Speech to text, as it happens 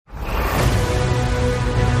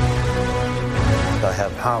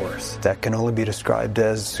have powers that can only be described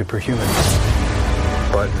as superhuman.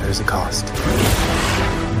 But there's a cost.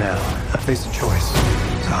 Now, I face a choice.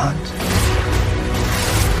 To hunt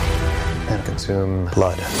and consume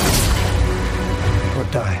blood. Or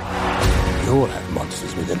die. We all have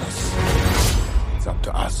monsters within us. It's up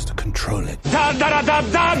to us to control it. Da da da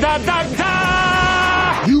da da da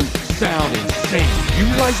da! You sound insane. You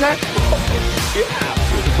realize that? Yeah.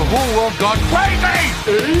 The whole world gone crazy!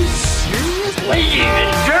 Are you serious? Ladies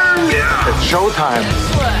and germs! It's showtime.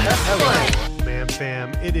 Bam,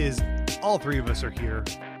 fam. It is, all three of us are here.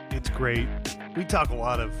 It's great. We talk a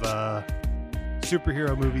lot of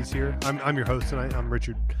superhero movies here. I'm your host tonight. I'm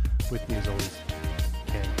Richard. With me as always,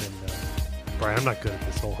 Kent and Brian. I'm not good at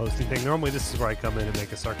this whole hosting thing. Normally this is where I come in and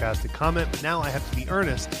make a sarcastic comment, but now I have to be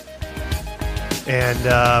earnest.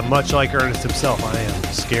 And much like Ernest himself, I am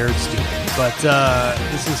scared stupid. But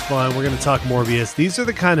this is fun. We're going to talk Morbius. These are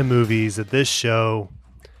the kind of movies that this show,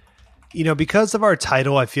 you know, because of our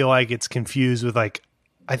title, I feel like it's confused with like,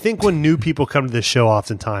 I think when new people come to this show,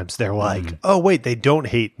 oftentimes they're like, oh, wait, they don't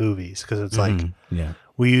hate movies. Because it's like,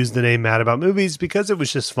 we use the name Mad About Movies because it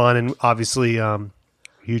was just fun. And obviously,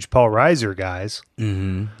 huge Paul Reiser guys.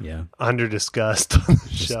 Under discussed on the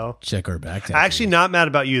show. Check our back. Actually, not mad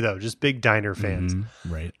about you, though. Just big diner fans.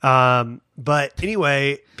 Right. But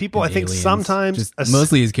anyway, people, And I think Aliens. sometimes. Just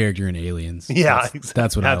mostly his character in Aliens. Yeah,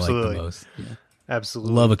 That's what absolutely. I like the most. Yeah.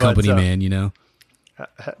 Absolutely. Love a company man, you know?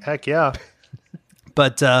 Heck yeah.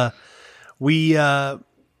 But I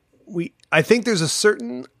think there's a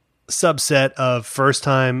certain subset of first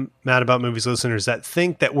time Mad About Movies listeners that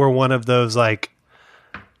think that we're one of those, like,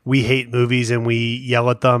 we hate movies and we yell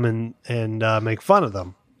at them and make fun of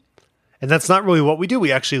them. And that's not really what we do.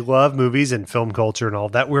 We actually love movies and film culture and all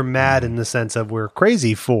that. We're mad in the sense of we're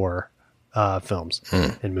crazy for films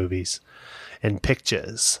and movies and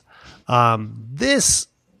pictures. This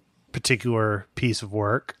particular piece of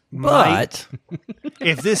work might,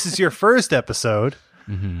 if this is your first episode,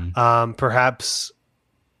 perhaps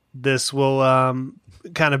this will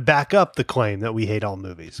kind of back up the claim that we hate all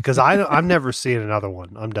movies, because I'm never seeing another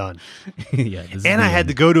one. I'm done. And I had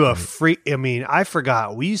to go to I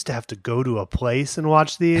forgot we used to have to go to a place and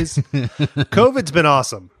watch these. COVID's been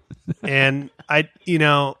awesome, and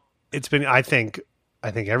it's been, I think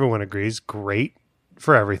everyone agrees, great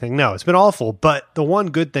for everything. No, it's been awful, but the one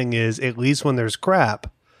good thing is, at least when there's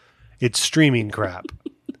crap, it's streaming crap.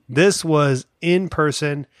 This was in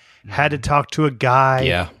person, had to talk to a guy.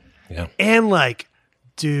 Yeah. And like,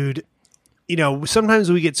 dude,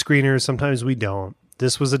 sometimes we get screeners, sometimes we don't.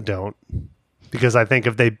 This was a don't, because I think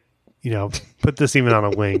if they, put this even on a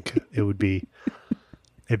link, it'd be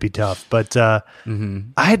tough. But I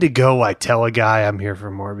had to go tell a guy I'm here for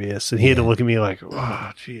Morbius, and he had to look at me like,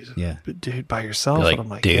 oh, Jesus, dude, by yourself. Like, and I'm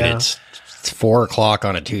like, dude, it's 4:00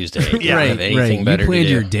 on a Tuesday. You don't have anything better You planned to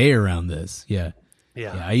do. your day around this. Yeah.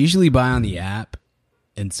 I usually buy on the app,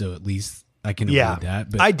 and so at least I can avoid that.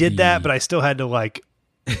 But I did that, but I still had to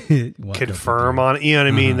confirm on it. You know what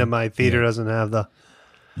I mean? That my theater doesn't have the.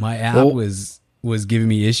 My app was giving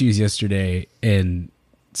me issues yesterday, and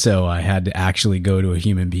so I had to actually go to a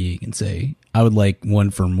human being and say, I would like one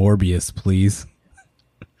for Morbius, please.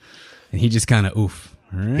 And he just kind of, oof.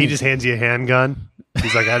 All right. He just hands you a handgun.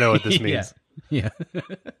 He's like, I know what this means. Yeah.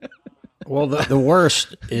 Well, the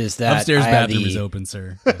worst is that upstairs bathroom is open,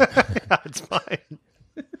 sir. It's fine.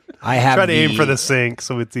 I have try to aim for the sink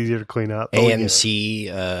so it's easier to clean up.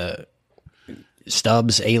 AMC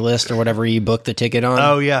Stubbs A-list or whatever you book the ticket on.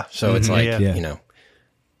 Oh yeah. So it's like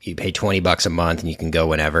you pay $20 a month and you can go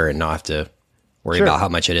whenever and not have to worry about how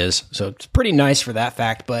much it is. So it's pretty nice for that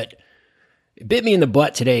fact. But it bit me in the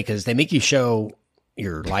butt today because they make you show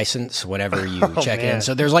your license whenever you check in.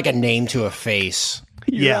 So there's like a name to a face.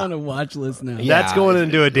 You're on a watch list now. That's going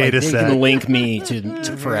into a data set. They can link me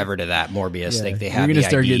to forever to that Morbius. Yeah. Like they have. You're gonna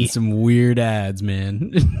start ID. getting some weird ads,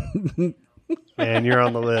 man. Man, you're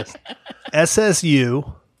on the list.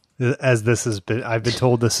 SSU, as this has been, I've been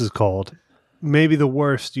told this is called, maybe the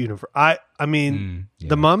worst universe. I mean,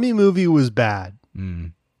 the Mummy movie was bad,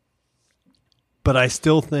 but I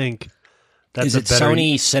still think that's is it better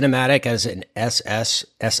Sony Cinematic as an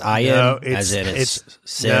SSSIN? No, as in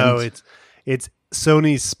it's no, it's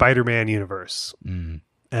Sony's Spider-Man universe.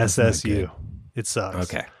 SSU. It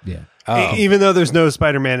sucks. Okay. Yeah. Even though there's no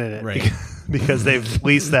Spider-Man in it, right? Because they've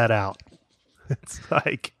leased that out. It's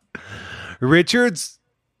like Richard's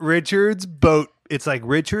boat. It's like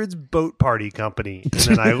Richard's boat party company.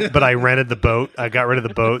 And then I rented the boat. I got rid of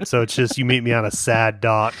the boat, so it's just you meet me on a sad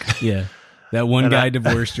dock. Yeah. That one guy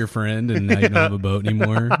divorced your friend, and now you don't have a boat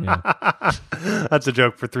anymore. Yeah. That's a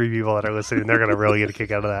joke for 3 people that are listening. They're going to really get a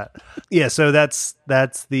kick out of that. Yeah, so that's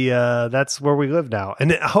where we live now,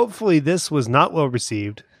 and hopefully this was not well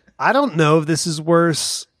received. I don't know if this is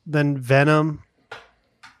worse than Venom,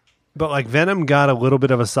 but like Venom got a little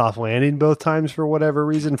bit of a soft landing both times for whatever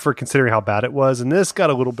reason, for considering how bad it was, and this got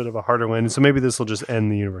a little bit of a harder landing. So maybe this will just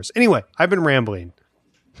end the universe. Anyway, I've been rambling.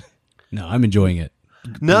 No, I'm enjoying it.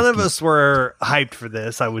 None of us were hyped for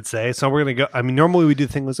this, I would say. So we're going to go. I mean, normally we do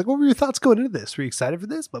things like, what were your thoughts going into this? Were you excited for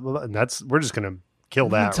this? Blah, blah, blah. And we're just going to kill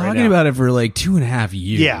that We've been right talking now. about it for like 2.5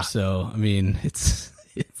 years. Yeah. So, I mean, it's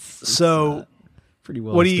pretty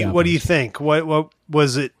well What do you established. think? What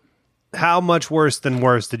was it? How much worse than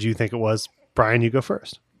worse did you think it was? Brian, you go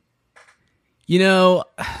first. You know,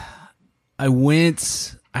 I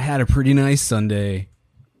had a pretty nice Sunday.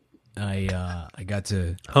 I got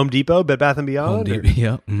to Home Depot, Bed Bath & Beyond? Home Depot,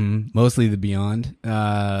 yeah, mostly the Beyond.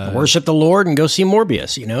 Worship the Lord and go see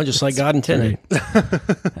Morbius, just like God intended.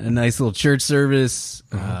 Had a nice little church service.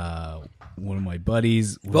 One of my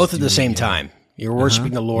buddies. was Both at the doing, same time. You're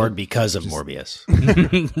worshiping the Lord because of Morbius.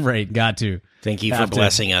 Right, got to. Thank you for Have to-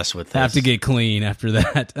 blessing us with this. Have to get clean after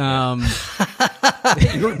that.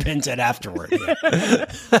 You repented afterward. Yeah.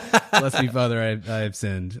 Bless me, Father, I have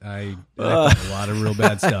sinned. I done a lot of real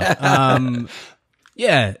bad stuff.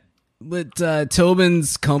 Yeah, but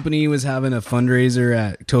Tobin's company was having a fundraiser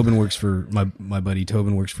at. Tobin works for my buddy.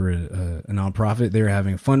 Tobin works for a nonprofit. They were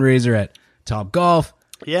having a fundraiser at Top Golf.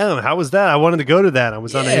 Yeah, how was that? I wanted to go to that. I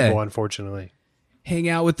was unable, unfortunately. Hang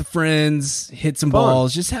out with the friends, hit some Fun.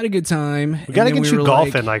 balls, just had a good time. We got to get you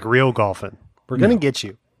golfing, like real golfing. We're going to get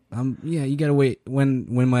you. Yeah, you gotta wait when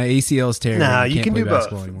my ACLs tear. Nah, I you can't can play do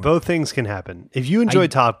basketball both. anymore. Both things can happen. If you enjoy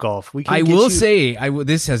Top Golf, we can. I get will you- say,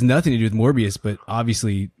 this has nothing to do with Morbius, but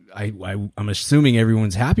obviously, I'm assuming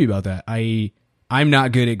everyone's happy about that. I'm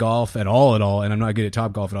not good at golf at all, and I'm not good at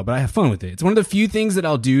Top Golf at all. But I have fun with it. It's one of the few things that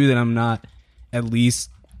I'll do that I'm not at least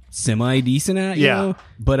semi decent at. You know?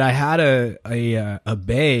 But I had a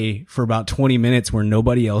bay for about 20 minutes where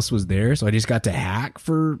nobody else was there, so I just got to hack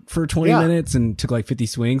for 20 minutes and took like 50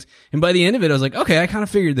 swings. And by the end of it, I was like, okay, I kind of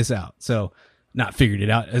figured this out. So. Not figured it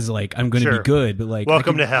out as like I'm going to be good, but like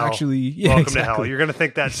welcome to hell. Actually, welcome to hell. You're going to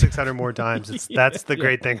think that 600 more times. That's the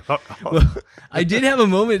great thing. I did have a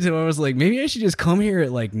moment where I was like, maybe I should just come here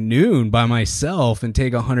at like noon by myself and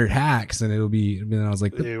take 100 hacks, and it'll be. And then I was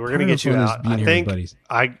like, Dude, we're going to get you out. I think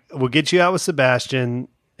I will get you out with Sebastian.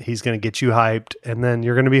 He's going to get you hyped, and then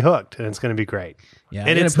you're going to be hooked, and it's going to be great. Yeah,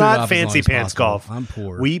 and it's not fancy pants golf. I'm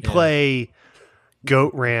poor. We play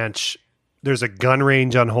Goat Ranch. There's a gun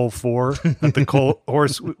range on hole 4 at the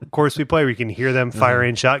course we play where you can hear them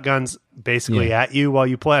firing shotguns basically at you while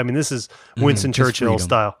you play. I mean, this is Winston Churchill freedom.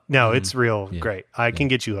 style. No, it's real great. I can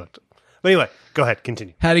get you hooked. But anyway, go ahead.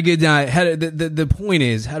 Continue. Had a good night. The point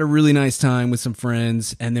is, had a really nice time with some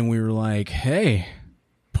friends, and then we were like, hey,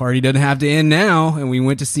 party doesn't have to end now, and we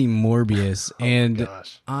went to see Morbius. And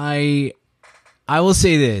gosh. I will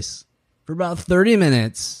say this, for about 30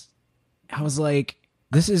 minutes, I was like,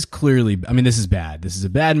 this is bad. This is a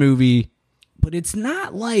bad movie, but it's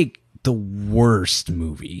not like the worst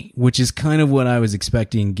movie, which is kind of what I was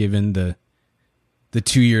expecting given the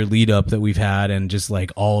 2-year lead up that we've had and just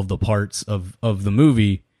like all of the parts of the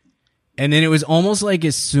movie. And then it was almost like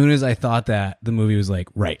as soon as I thought that, the movie was like,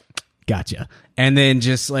 right, gotcha. And then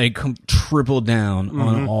just like tripled down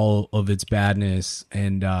on all of its badness.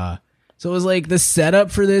 And so it was like the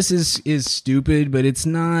setup for this is stupid, but it's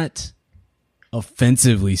not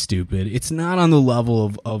offensively stupid. It's not on the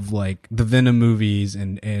level of like the Venom movies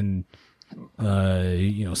and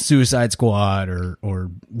Suicide Squad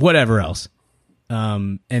or whatever else.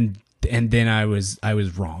 And then I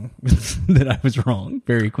was wrong. That I was wrong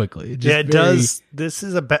very quickly. Does. This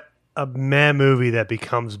is a meh movie that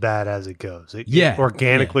becomes bad as it goes. It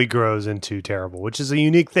organically grows into terrible, which is a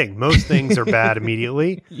unique thing. Most things are bad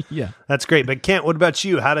immediately. Yeah, that's great. But Kent, what about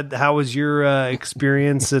you? How was your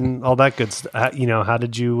experience and all that good stuff? How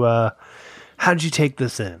did you take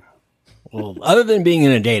this in? Well, other than being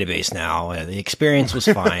in a database now, the experience was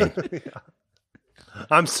fine.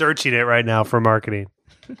 I'm searching it right now for marketing.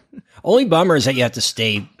 Only bummer is that you have to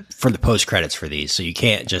stay for the post credits for these, so you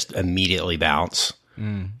can't just immediately bounce.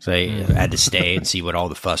 So I had to stay and see what all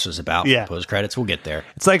the fuss was about. Yeah. Post credits, we'll get there.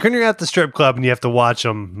 It's like when you're at the strip club and you have to watch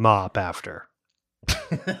them mop after.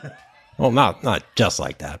 Well, not just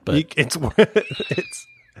like that, but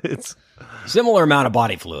it's similar amount of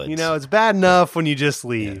body fluids. It's bad enough when you just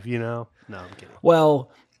leave. No, I'm kidding. Well,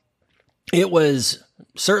 it was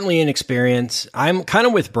certainly an experience. I'm kind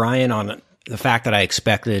of with Brian on the fact that I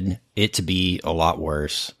expected it to be a lot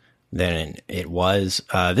worse. than it was.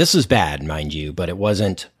 This is bad, mind you, but it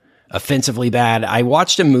wasn't offensively bad. I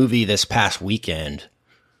watched a movie this past weekend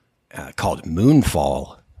called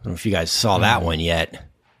Moonfall. I don't know if you guys saw that one yet.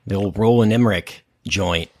 The old Roland Emmerich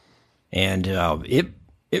joint. And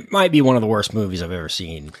it might be one of the worst movies I've ever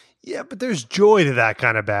seen. Yeah, but there's joy to that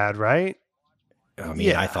kind of bad, right? I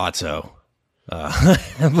mean, I thought so.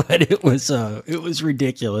 But it was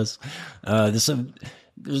ridiculous.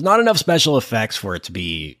 There's not enough special effects for it to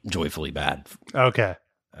be joyfully bad. Okay.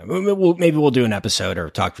 Maybe we'll do an episode or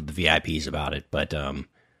talk with the VIPs about it. But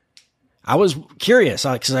I was curious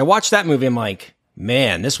because I watched that movie. I'm like,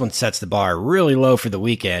 man, this one sets the bar really low for the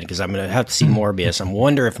weekend because I'm going to have to see Morbius. I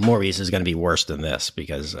wonder if Morbius is going to be worse than this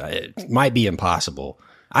because it might be impossible.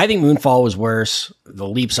 I think Moonfall was worse. The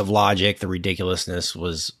leaps of logic, the ridiculousness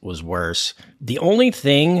was worse. The only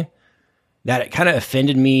thing that kind of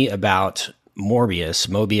offended me about Morbius,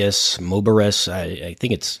 I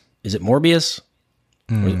think is it Morbius?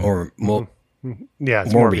 Or yeah,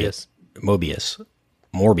 it's Morbius.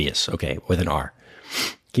 Morbius, okay, with an R.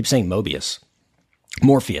 Keep saying Mobius.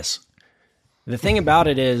 Morpheus. The thing about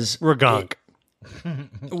it is... Ragonk.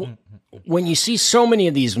 When you see so many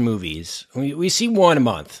of these movies, we see one a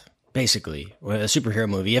month, basically, a superhero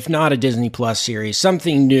movie, if not a Disney Plus series,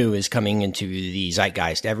 something new is coming into the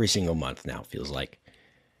zeitgeist every single month now, it feels like.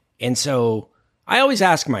 And so I always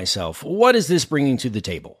ask myself, what is this bringing to the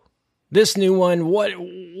table? This new one,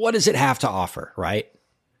 what does it have to offer, right?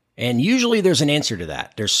 And usually there's an answer to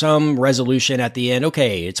that. There's some resolution at the end.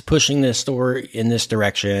 Okay, it's pushing this story in this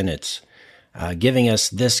direction. It's giving us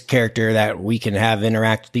this character that we can have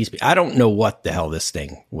interact with these people. I don't know what the hell this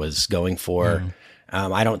thing was going for.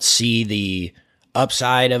 I don't see the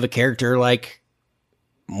upside of a character like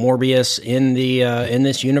Morbius in the in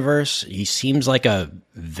this universe. He seems like a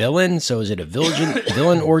villain. So is it a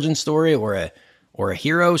villain origin story or a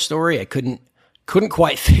hero story? I couldn't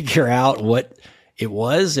quite figure out what it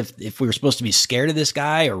was, if we were supposed to be scared of this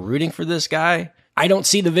guy or rooting for this guy. I don't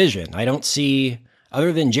see the vision. I don't see,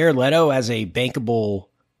 other than Jared Leto as a bankable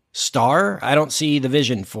star, I don't see the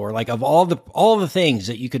vision for, like, of all the things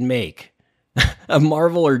that you could make a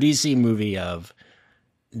Marvel or DC movie of.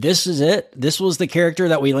 This is it. This was the character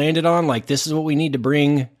that we landed on. Like, this is what we need to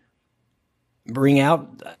bring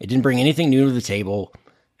out. It didn't bring anything new to the table.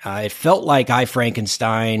 It felt like I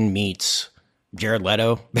Frankenstein meets Jared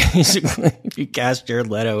Leto, basically. If you cast Jared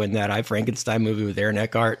Leto in that I Frankenstein movie with Aaron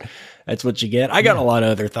Eckhart, that's what you get. I got a lot of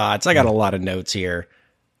other thoughts. I got a lot of notes here.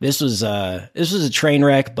 This was a train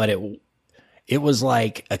wreck, but it was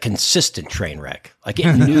like a consistent train wreck. Like,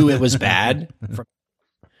 it knew it was bad.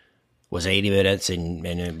 Was 80 minutes and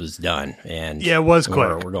it was done. And yeah, it was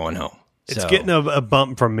quick. We're going home. It's getting a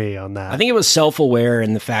bump from me on that. I think it was self-aware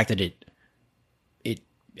in the fact that it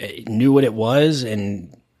knew what it was,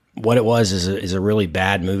 and what it was is a really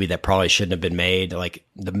bad movie that probably shouldn't have been made. Like,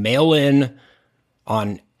 the mail-in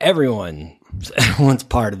on everyone's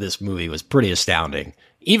part of this movie was pretty astounding.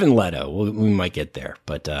 Even Leto, we might get there,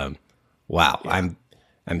 but wow, yeah.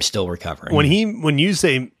 I'm still recovering. When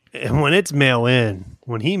it's mail-in,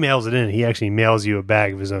 when he mails it in, he actually mails you a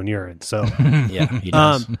bag of his own urine. So yeah, he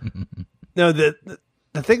does. No, the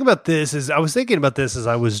thing about this is, I was thinking about this as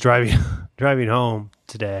I was driving home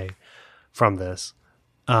today from this.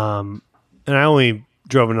 And I only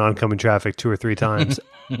drove in oncoming traffic 2 or 3 times.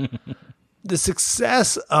 The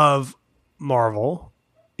success of Marvel,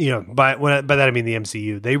 by that I mean the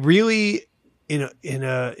MCU, they really, in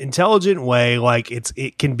a intelligent way, like,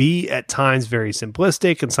 it can be at times very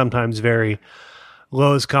simplistic and sometimes very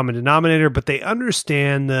lowest common denominator, but they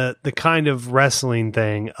understand the kind of wrestling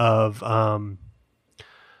thing of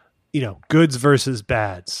goods versus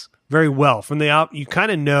bads very well. From the you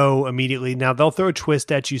kind of know immediately. Now, they'll throw a twist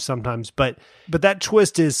at you sometimes, but that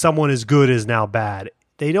twist is someone as good is now bad.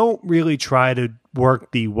 They don't really try to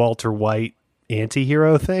work the Walter White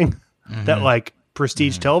anti-hero thing that, like,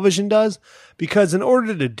 prestige television does, because in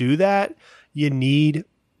order to do that, you need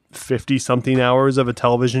 50-something hours of a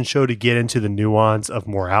television show to get into the nuance of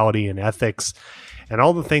morality and ethics and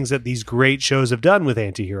all the things that these great shows have done with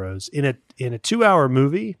anti-heroes. In a 2-hour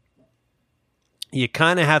movie, you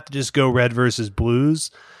kind of have to just go red versus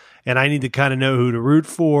blues, and I need to kind of know who to root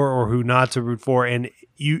for or who not to root for. And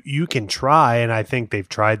you can try, and I think they've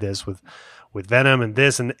tried this with Venom and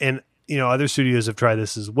this, and other studios have tried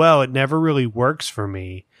this as well. It never really works for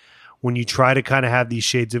me when you try to kind of have these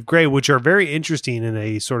shades of gray, which are very interesting in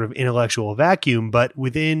a sort of intellectual vacuum, but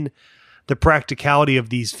within the practicality of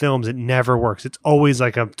these films, it never works. It's always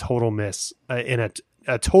like a total miss, a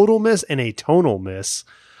total miss and a tonal miss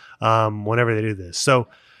whenever they do this. So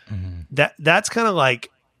that's kind of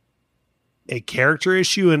like, a character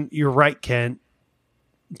issue. And you're right, Kent.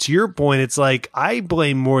 To your point, it's like I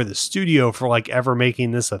blame more the studio for like ever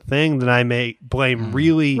making this a thing than I blame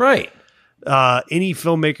really any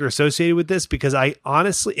filmmaker associated with this, because I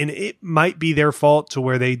honestly, and it might be their fault to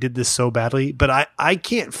where they did this so badly, but I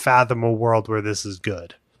can't fathom a world where this is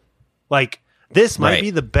good. Like, this might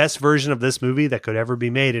be the best version of this movie that could ever be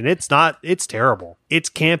made, and it's not. It's terrible. It's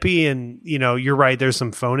campy, and you're right. There's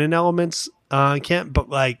some phone-in elements, Kent, but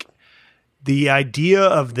like the idea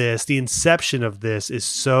of this, the inception of this, is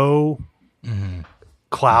so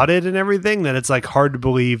clouded and everything that it's like hard to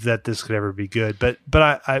believe that this could ever be good. But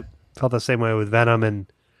I felt the same way with Venom, and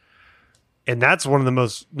that's one of the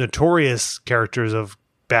most notorious characters of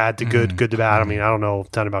bad to good, good to bad. I mean, I don't know a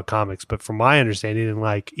ton about comics, but from my understanding, and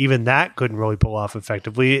like even that couldn't really pull off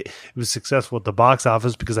effectively. It was successful at the box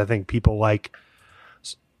office because I think people like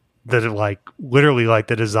that, like literally like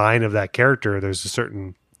the design of that character. There's a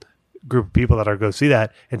certain group of people that are go see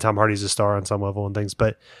that, and Tom Hardy's a star on some level and things,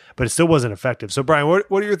 but it still wasn't effective. So Brian, what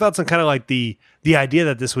are your thoughts on kind of like the idea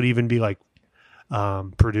that this would even be like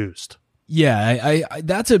produced? Yeah, I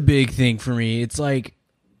that's a big thing for me. It's like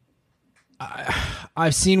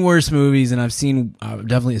I've seen worse movies, and I've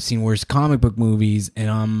definitely seen worse comic book movies,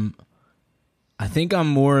 and I think I'm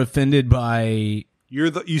more offended by.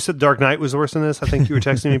 You said Dark Knight was worse than this. I think you were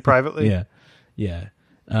texting me privately. Yeah.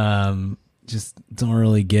 Just don't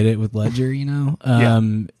really get it with Ledger,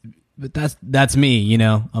 But that's me,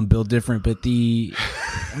 I'm built different. But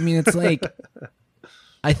it's like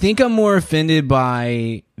I think I'm more offended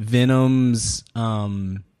by Venom's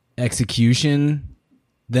execution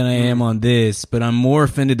than I am on this, but I'm more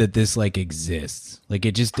offended that this like exists. Like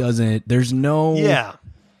it just doesn't. There's no. Yeah.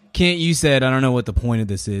 Kent, you said I don't know what the point of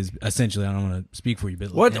this is. Essentially, I don't want to speak for you,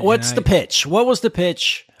 but what's the pitch? What was the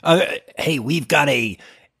pitch? Hey, we've got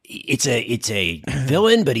it's a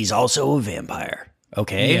villain, but he's also a vampire.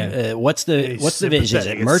 Okay, yeah. What's the vision? Is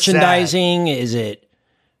it merchandising? Is it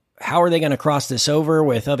how are they going to cross this over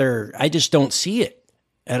with other? I just don't see it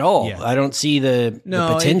at all. Yeah. I don't see the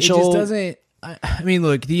potential. It just doesn't. I mean,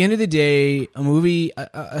 look, at the end of the day, a movie,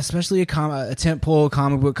 especially a tentpole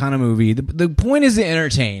comic book kind of movie, the point is to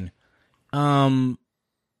entertain. And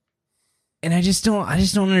I just don't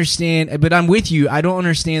understand, but I'm with you. I don't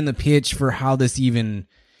understand the pitch for how this even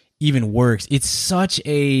works. It's such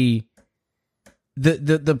the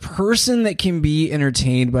person that can be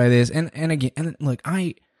entertained by this. And again, and look,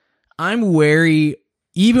 I'm wary,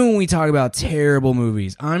 even when we talk about terrible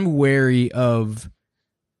movies, I'm wary of,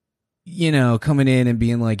 coming in and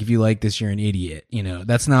being like, if you like this, you're an idiot.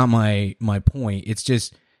 That's not my point. It's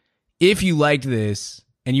just, if you liked this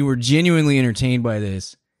and you were genuinely entertained by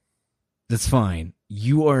this, that's fine.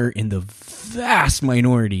 You are in the vast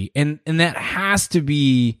minority. And that has to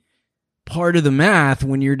be part of the math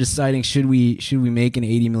when you're deciding, should we make an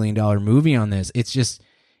 $80 million movie on this? It's just,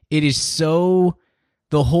 it is so,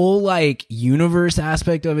 the whole like universe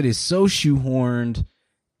aspect of it is so shoehorned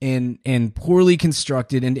and poorly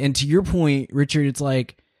constructed. And to your point, Richard, it's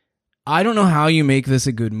like, I don't know how you make this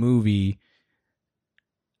a good movie.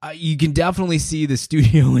 You can definitely see the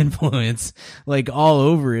studio influence like all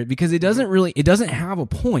over it, because it doesn't have a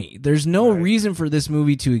point. There's no reason for this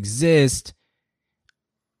movie to exist,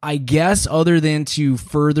 I guess, other than to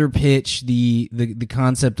further pitch the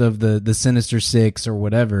concept of the Sinister Six or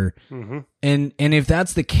whatever. Mm-hmm. And if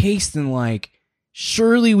that's the case, then like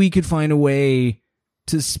surely we could find a way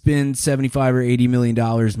to spend $75 or $80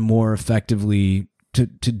 million more effectively to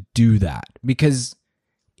do that, because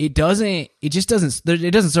it doesn't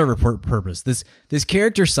serve a purpose. This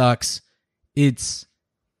character sucks. The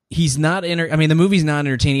movie's not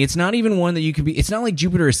entertaining. It's not even one that you could be. It's not like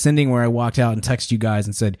Jupiter Ascending, where I walked out and texted you guys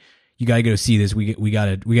and said, you gotta go see this. We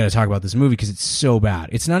gotta talk about this movie because it's so bad.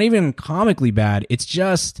 It's not even comically bad. It's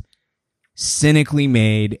just cynically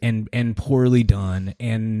made and poorly done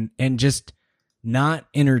and just not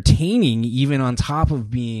entertaining, even on top of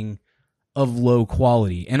being of low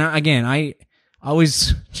quality. And I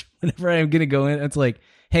always, whenever I'm gonna go in, it's like,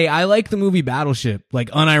 hey, I like the movie Battleship, like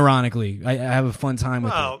unironically. I have a fun time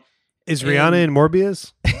with it. Is Rihanna in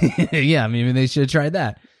Morbius? Yeah, maybe they should have tried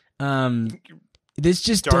that. This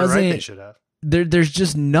just doesn't. Right, they should have. There's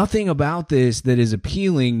just nothing about this that is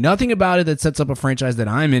appealing. Nothing about it that sets up a franchise that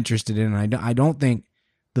I'm interested in. And I don't think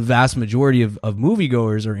the vast majority of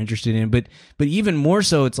moviegoers are interested in. But even more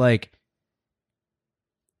so, it's like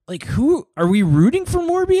who are we rooting for?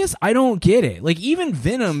 Morbius? I don't get it. Like, even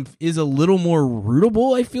Venom is a little more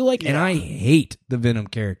rootable, I feel like, and I hate the Venom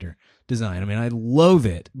character design. I mean, I loathe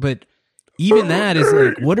it, but even that is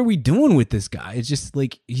like, what are we doing with this guy? It's just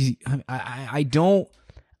like I don't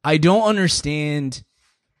understand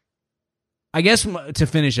I guess to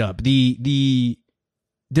finish up,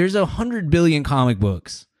 there's 100 billion comic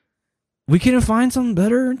books. We couldn't find something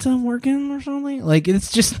better to working or something. Like,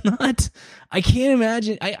 it's just not. I can't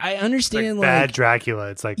imagine. I understand like bad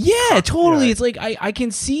Dracula. It's like, yeah, totally. Yeah. It's like I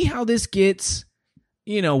can see how this gets,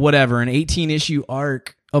 whatever, an 18-issue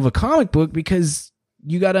arc of a comic book, because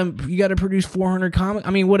you gotta produce 400 comic.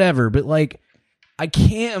 I mean, whatever. But like, I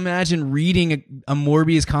can't imagine reading a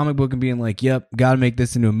Morbius comic book and being like, "Yep, gotta make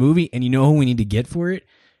this into a movie." And you know who we need to get for it?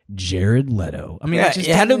 Jared Leto. I mean, yeah, it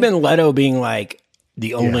had to have been Leto being like,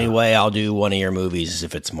 the only way I'll do one of your movies is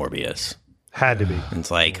if it's Morbius. Had to be. And it's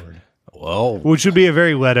like, well, which would be a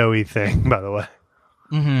very Leto-y thing, by the way.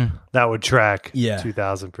 Mm-hmm. That would track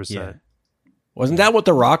 2000%. Yeah. Wasn't that what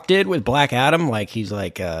The Rock did with Black Adam? Like, he's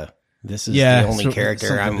like, this is the only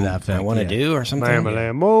character I want to do or something.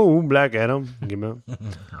 Oh, Black Adam.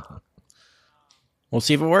 We'll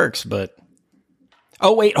see if it works, but...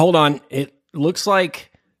 Oh, wait, hold on. It looks like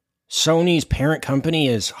Sony's parent company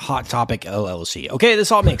is Hot Topic LLC. Okay, this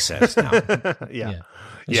all makes sense now. Yeah.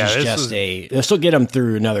 This will get them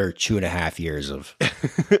through another 2.5 years of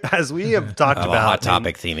as we have talked about Hot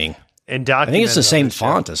Topic theming. And I think it's the same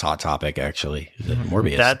font as Hot Topic, actually. The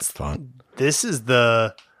Morbius font. This is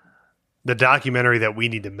the documentary that we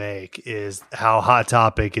need to make, is how Hot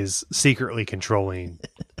Topic is secretly controlling.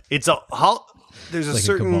 There's a like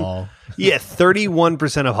certain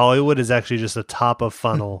 31% of Hollywood is actually just a top of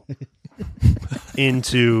funnel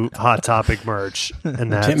into Hot Topic merch,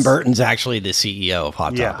 and that's Tim Burton's actually the CEO of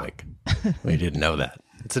Hot Topic. We didn't know that.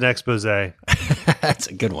 It's an expose. That's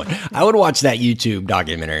a good one. I would watch that YouTube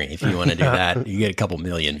documentary if you want to do that. You get a couple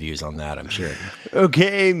million views on that, I'm sure.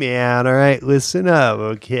 Okay, man. All right, listen up.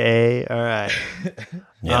 Okay, all right.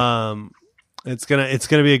 Yeah. It's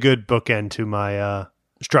gonna be a good bookend to my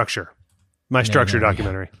structure. My structure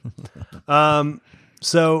documentary.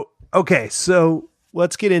 So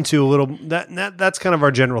let's get into a little that's kind of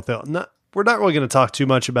our general thing. We're not really going to talk too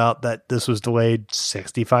much about that. This was delayed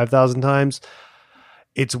 65,000 times.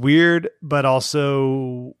 It's weird, but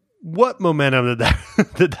also what momentum did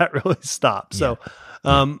that really stop? So,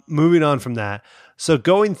 moving on from that. So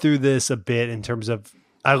going through this a bit in terms of,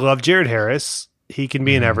 I love Jared Harris. He can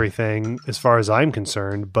be in everything as far as I'm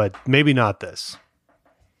concerned, but maybe not this.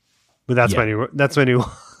 But that's my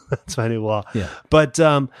new law. Yeah. But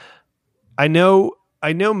I know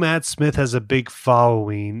Matt Smith has a big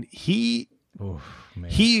following. He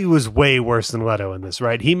was way worse than Leto in this,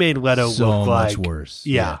 right? He made Leto look like much worse.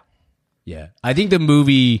 Yeah. I think the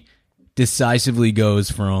movie decisively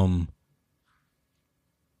goes from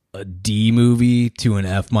a D movie to an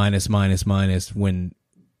F minus when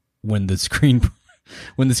the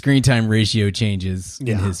screen time ratio changes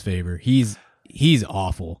in his favor. He's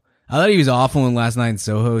awful. I thought he was awful in Last Night in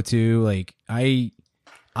Soho too. Like, I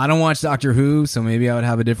don't watch Doctor Who, so maybe I would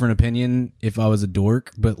have a different opinion if I was a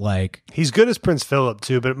dork. But like, he's good as Prince Philip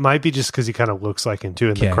too. But it might be just because he kind of looks like him too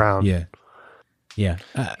in The Crown. Yeah.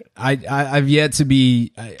 I've yet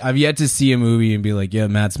to see a movie and be like, yeah,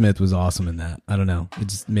 Matt Smith was awesome in that. I don't know.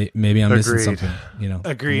 It's maybe I'm missing something.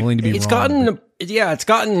 Agreed. I'm willing to be It's wrong,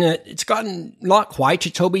 gotten not quite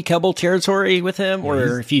to Toby Kebbell territory with him,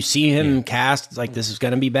 where if you see him cast, it's like, this is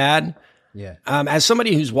going to be bad. Yeah. As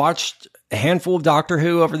somebody who's watched a handful of Doctor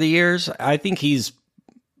Who over the years, I think he's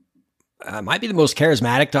might be the most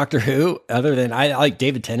charismatic Doctor Who. Other than, I like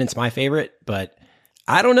David Tennant's my favorite, but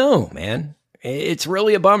I don't know, man. It's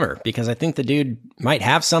really a bummer because I think the dude might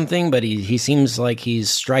have something, but he seems like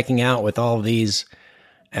he's striking out with all of these.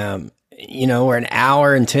 We're an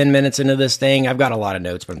hour and 10 minutes into this thing. I've got a lot of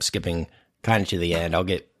notes, but I'm skipping kind of to the end. I'll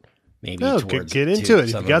get maybe towards get into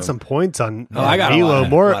it. You've got some points on. I got Halo, a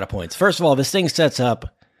lot of points. First of all, this thing sets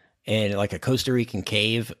up in like a Costa Rican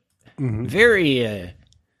cave. Mm-hmm. Very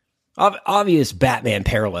obvious Batman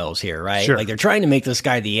parallels here, right? Sure. Like, they're trying to make this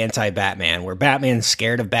guy the anti-Batman, where Batman's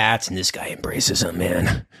scared of bats, and this guy embraces them,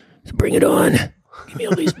 man. Bring it on. Give me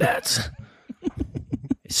all these bats.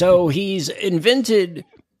 So he's invented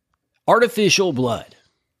artificial blood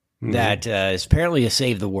that is apparently to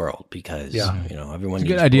save the world because, everyone it's a needs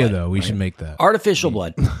good idea, blood, though. We right? should make that. Artificial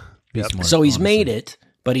blood. Smart, so he's honestly. made it,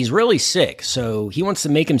 but he's really sick. So he wants to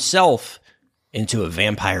make himself into a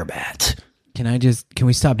vampire bat. Can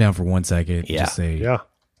we stop down for 1 second? And Yeah. Just say,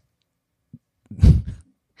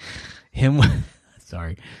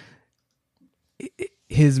 sorry.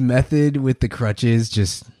 His method with the crutches,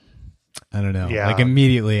 just, I don't know. Yeah. Like,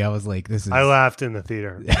 immediately I was like, this is. I laughed in the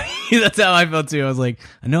theater. That's how I felt too. I was like,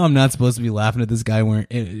 I know I'm not supposed to be laughing at this guy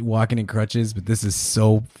walking in crutches, but this is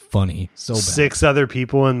so funny. So bad. 6 other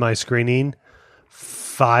people in my screening,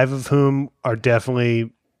 5 of whom are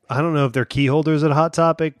definitely I don't know if they're key holders at Hot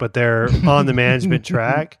Topic, but they're on the management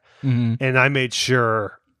track. And I made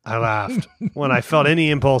sure I laughed. When I felt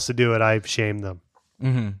any impulse to do it, I shamed them.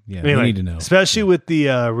 Yeah, I mean, we need to know. especially with the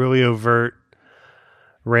really overt,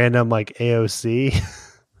 random like AOC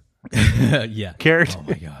Yeah. character. Oh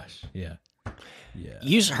my gosh. Yeah.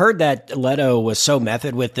 You heard that Leto was so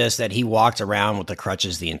method with this that he walked around with the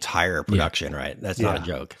crutches the entire production, right? That's not a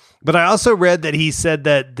joke. But I also read that he said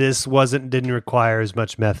that this didn't require as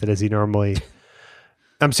much method as he normally.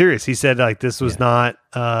 I'm serious. He said like this was not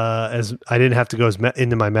as I didn't have to go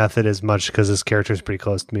into my method as much because this character is pretty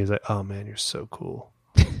close to me. He's like, oh man, you're so cool.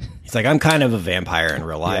 He's like, I'm kind of a vampire in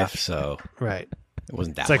real life, so Right. it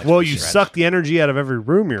wasn't that. It's like, much well, of a you stretch. suck the energy out of every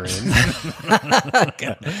room you're in.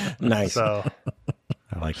 Nice. So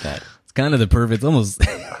I like that. It's kind of the perfect, almost.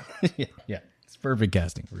 Yeah. It's perfect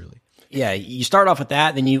casting, really. Yeah, you start off with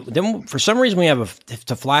that, then for some reason we have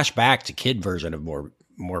to flash back to kid version of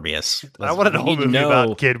Morbius. I wanted a We whole need to movie know-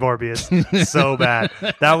 about Kid Morbius so bad.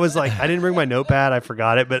 That was like, I didn't bring my notepad. I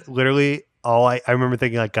forgot it, but literally I remember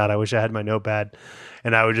thinking like, God, I wish I had my notepad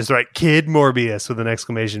and I would just write Kid Morbius with an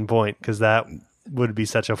exclamation point. Cause that would be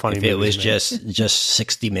such a funny If movie. it was to me. just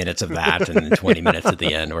 60 minutes of that and then 20 minutes at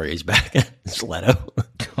the end where he's back as Leto.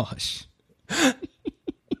 Gosh.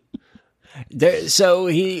 So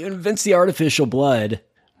he invents the artificial blood,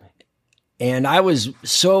 and I was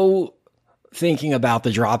so thinking about the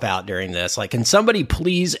Dropout during this. Like, can somebody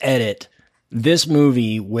please edit this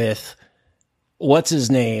movie with what's his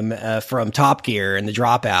name from Top Gear and the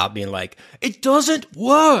Dropout being like, it doesn't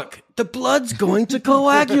work. The blood's going to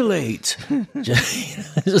coagulate.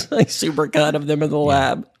 just like super cut of them in the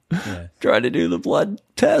lab. Trying to do the blood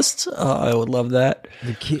tests. Oh, I would love that.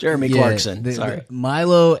 Jeremy Clarkson. Sorry.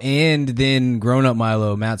 Milo and then grown up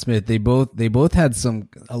Milo, Matt Smith, they both had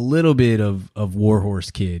a little bit of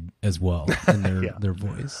Warhorse Kid as well in their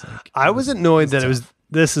voice. Like, I was annoyed that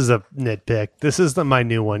this is a nitpick. This is my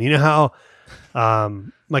new one. You know how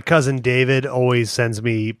my cousin David always sends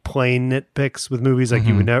me plain nitpicks with movies, like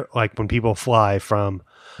you would never, like when people fly from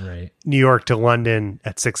New York to London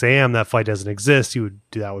at 6 a.m. that flight doesn't exist.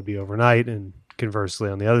 That would be overnight, and conversely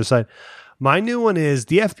on the other side. My new one is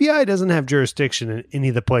the FBI doesn't have jurisdiction in any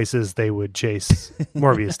of the places they would chase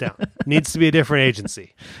Morbius down. Needs to be a different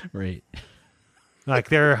agency. right. Like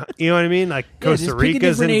they're, you know what I mean? Like Costa just pick a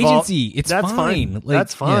Rica's different involved. agency. It's That's fine. Like,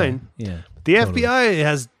 That's fine. Yeah. The totally.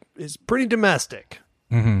 FBI is pretty domestic.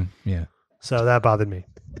 Mm-hmm. Yeah. So that bothered me.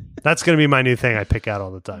 That's going to be my new thing I pick out all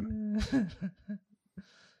the time.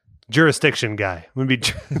 Jurisdiction guy. I'm gonna be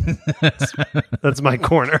that's my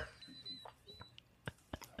corner.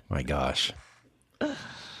 My gosh.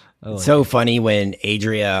 It's so funny when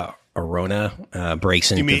Adria Arona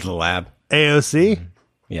breaks into the lab. AOC?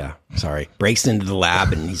 Yeah, sorry. Breaks into the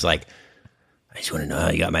lab and he's like, I just want to know how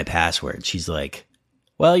you got my password. She's like,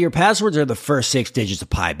 well, your passwords are the first 6 digits of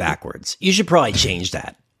pi backwards. You should probably change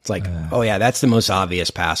that. It's like, oh yeah, that's the most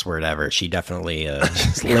obvious password ever. She definitely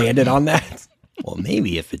just landed on that. Well,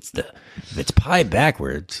 maybe if it's pi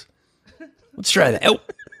backwards, let's try that. Oh,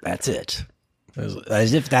 that's it.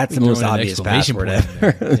 As if that's the most obvious password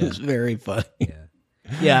ever. It's very funny.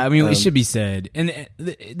 Yeah, I mean, it should be said, and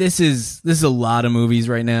this is a lot of movies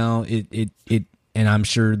right now. It, and I'm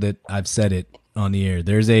sure that I've said it on the air.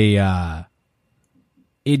 There's it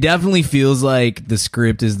definitely feels like the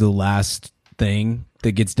script is the last thing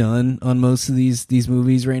that gets done on most of these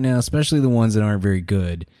movies right now, especially the ones that aren't very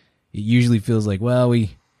good. It usually feels like, well,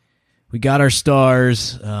 we got our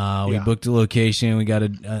stars, we booked a location, we got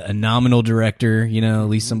a nominal director, at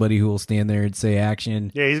least somebody who will stand there and say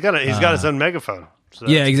action. Yeah, he's got his own megaphone. So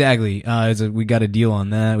yeah, exactly. We got a deal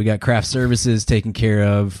on that. We got craft services taken care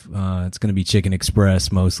of. It's going to be Chicken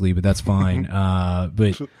Express mostly, but that's fine.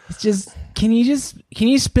 But it's just, can you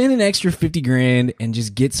spend an extra $50,000 and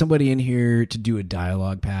just get somebody in here to do a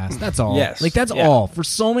dialogue pass? That's all. Yes. Like that's all. For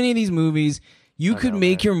so many of these movies, you could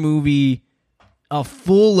make your movie a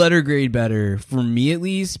full letter grade better, for me at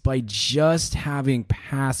least, by just having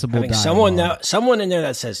passable dialogue. Someone in there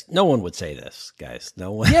that says, no one would say this, guys.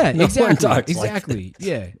 No one. Yeah, no exactly. One talks Exactly.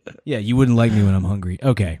 Like yeah. You wouldn't like me when I'm hungry.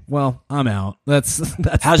 Okay. Well, I'm out. That's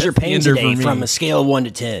How's your the pain ender today for me. from a scale of 1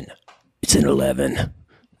 to 10? It's an 11.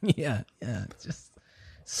 Yeah. It's just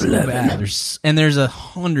so bad. There's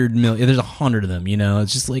 100 million. There's 100 of them.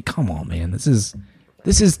 It's just like, come on, man. This is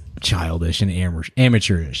childish and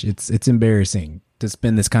amateurish. It's embarrassing to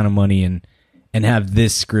spend this kind of money and have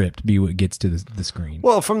this script be what gets to the screen.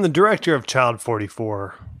 Well, from the director of Child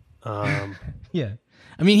 44. Yeah.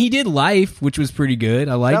 I mean, he did Life, which was pretty good.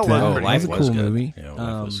 I liked that. Life It was a cool movie. Life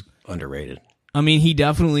was underrated. I mean,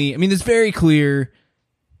 it's very clear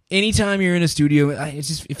anytime you're in a studio,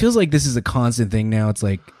 it feels like this is a constant thing now. It's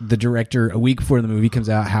like the director a week before the movie comes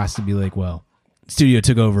out has to be like, well, studio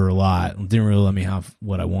took over a lot, didn't really let me have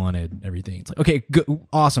what I wanted, everything. It's like, okay, good,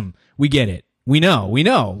 awesome, we get it. We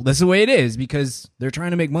know that's the way it is because they're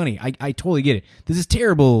trying to make money. I totally get it. This is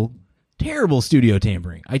terrible studio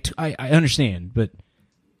tampering. I understand, but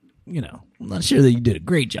I'm not sure that you did a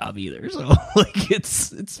great job either. So like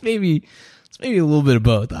it's maybe a little bit of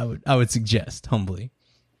both. I would suggest humbly.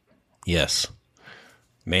 Yes,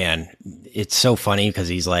 man, it's so funny because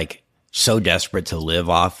he's like so desperate to live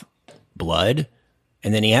off blood.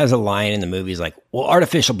 And then he has a line in the movie. He's like, well,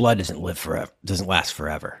 artificial blood doesn't last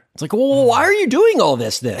forever. It's like, well, why are you doing all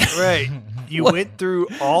this then? Right. You went through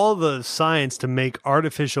all the science to make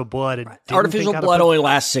artificial blood. And artificial blood only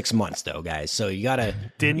lasts 6 months, though, guys. So you gotta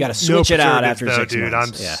switch it out after 6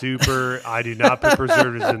 months. I do not put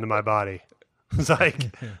preservatives into my body. It's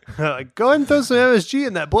like, go ahead and throw some MSG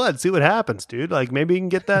in that blood. See what happens, dude. Like, maybe you can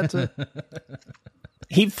get that to...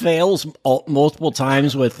 He fails multiple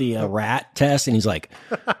times with the rat test, and he's like,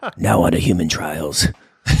 now on to human trials.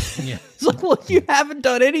 Yeah. It's like, well, you haven't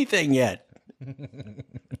done anything yet.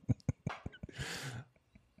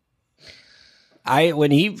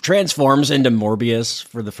 When he transforms into Morbius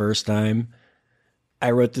for the first time,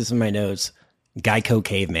 I wrote this in my notes, Geico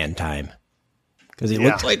caveman time. Because he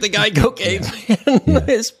looks like the Geico caveman,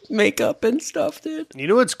 his makeup and stuff, dude. You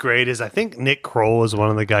know what's great is I think Nick Kroll is one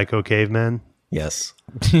of the Geico cavemen. Yes.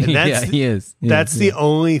 And that's he is. That's the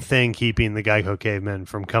only thing keeping the Geico cavemen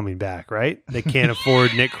from coming back, right? They can't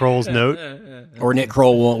afford Nick Kroll's note. Or Nick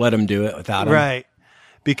Kroll won't let him do it without him. Right.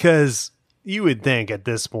 Because you would think at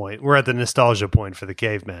this point, we're at the nostalgia point for the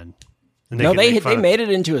cavemen. No, they made it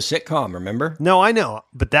into a sitcom, remember? No, I know.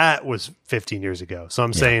 But that was 15 years ago. So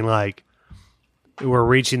I'm saying like we're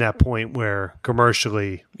reaching that point where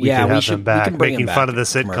commercially we can have them back making fun of the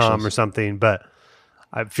sitcom or something. But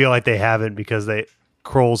I feel like they haven't because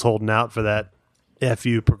Kroll's holding out for that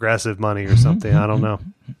FU progressive money or something. I don't know.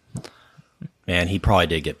 Man, he probably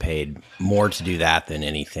did get paid more to do that than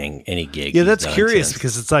any gig. Yeah, that's curious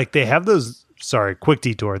because it's like they have those. Sorry, quick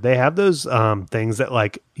detour. They have those things that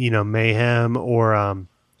like Mayhem or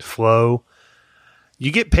Flow.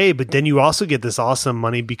 You get paid, but then you also get this awesome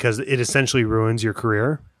money because it essentially ruins your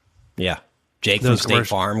career. Yeah. Jake from State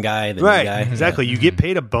Farm guy, the right, new guy. Exactly. You get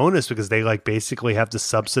paid a bonus because they like basically have to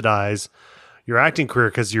subsidize your acting career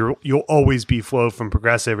because you'll always be Flo from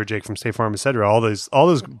Progressive or Jake from State Farm, etc. All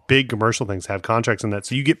those big commercial things have contracts in that,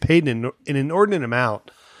 so you get paid an inordinate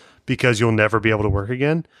amount because you'll never be able to work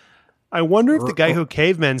again. I wonder if the Geico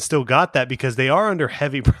cavemen still got that because they are under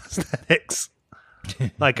heavy prosthetics.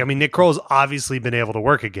 Like, I mean, Nick Kroll's obviously been able to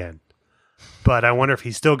work again, but I wonder if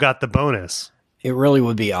he still got the bonus. It really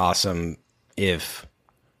would be awesome if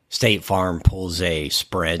State Farm pulls a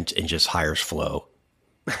Sprint and just hires Flo.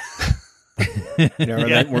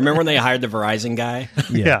 Remember when they hired the Verizon guy?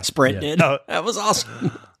 Yeah. Sprint did. Oh, that was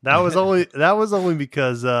awesome. That was only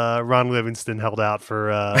because Ron Livingston held out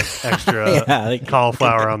for extra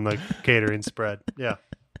cauliflower on the catering spread. Yeah,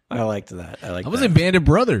 I liked that. I was in Band of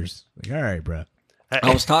Brothers. Like, all right, bro.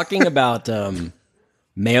 I was talking about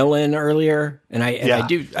Mail-In earlier, and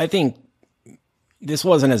I think this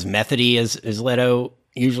wasn't as methody as Leto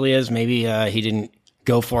usually is. Maybe he didn't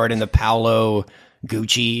go for it in the Paolo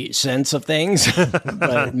Gucci sense of things,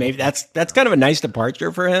 but maybe that's kind of a nice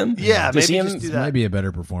departure for him. Yeah, maybe just do that. Might be a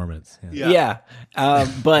better performance. Yeah.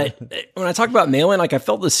 But when I talk about Mail-In, like I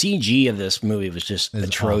felt the CG of this movie was just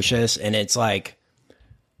atrocious, and it's like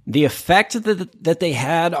the effect that they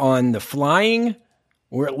had on the flying,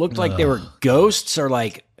 where it looked like they were ghosts or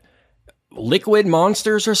like liquid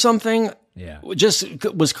monsters or something. Yeah, just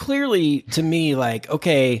was clearly to me like,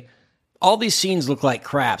 okay, all these scenes look like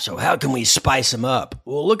crap, so how can we spice them up?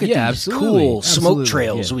 Well, look at these cool smoke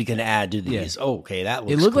trails we can add to these. Oh, okay, that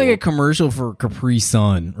looks looked cool. like a commercial for Capri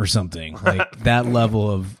Sun or something. Like that level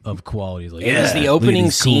of quality. Like, it is the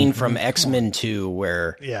opening scene from X-Men 2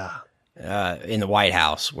 where in the White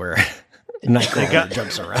House where Nightcrawler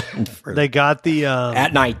jumps around. They got the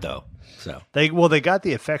at night though. So they got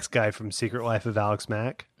the effects guy from Secret Life of Alex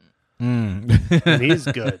Mack. And he's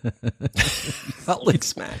good.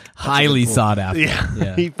 Alex Mack. Highly sought after.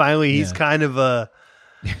 Yeah. He's kind of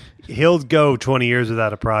he'll go 20 years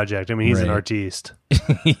without a project. I mean, he's an artiste.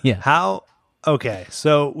 Yeah. Okay,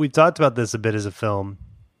 so we talked about this a bit as a film.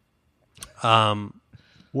 Now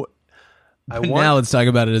let's talk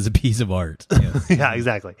about it as a piece of art. Yes. Yeah,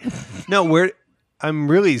 exactly. No, I'm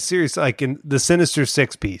really serious. Like in the Sinister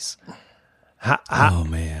Six piece. Oh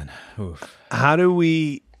man. Oof. How do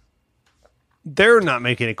we... They're not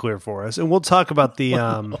making it clear for us, and we'll talk about the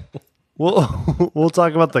we'll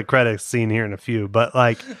talk about the credits scene here in a few, but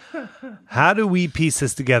like, how do we piece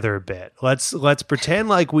this together a bit? Let's pretend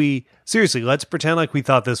like let's pretend like we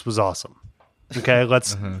thought this was awesome. Okay,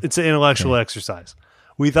 it's an intellectual exercise.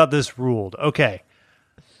 We thought this ruled. Okay,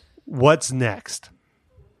 what's next?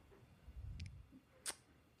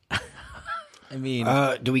 I mean,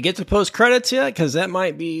 do we get to post credits yet? Because that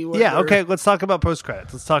might be. Okay. Let's talk about post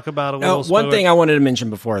credits. Let's talk about a little. One thing I wanted to mention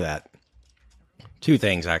before that. Two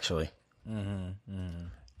things actually.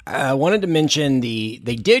 I wanted to mention they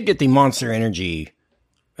did get the Monster Energy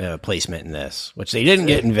placement in this, which they didn't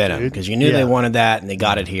get in Venom because you knew they wanted that and they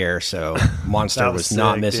got it here. So Monster was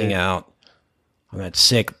not missing out on that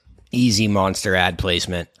sick, easy Monster ad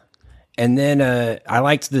placement. And then I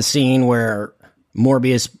liked the scene where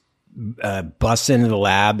Morbius busts into the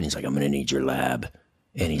lab and he's like, I'm going to need your lab.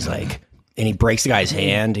 And he's like, and he breaks the guy's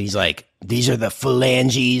hand. He's like, these are the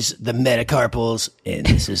phalanges, the metacarpals, and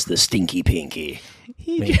this is the stinky pinky.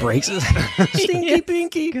 He breaks his stinky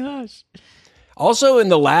pinky. Gosh. Also in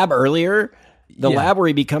the lab earlier, lab where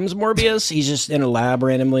he becomes Morbius, he's just in a lab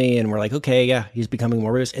randomly and we're like, okay, yeah, he's becoming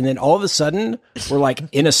Morbius. And then all of a sudden we're like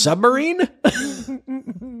in a submarine.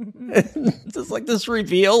 It's just like this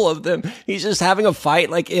reveal of them. He's just having a fight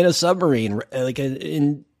like in a submarine, like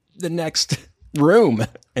in the next room.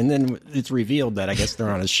 And then it's revealed that I guess they're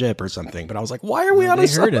on a ship or something. But I was like, why are we on a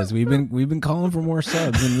submarine? They heard us. We've been calling for more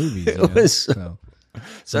subs in movies. It was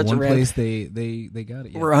such one place they got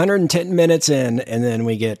it. Yeah. We're 110 minutes in, and then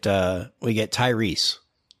we get Tyrese.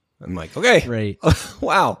 I'm like, okay, right?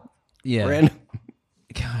 Wow, yeah.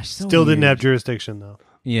 Gosh, still didn't have jurisdiction though.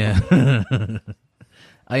 Yeah.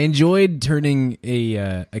 I enjoyed turning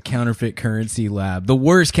a counterfeit currency lab, the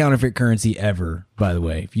worst counterfeit currency ever, by the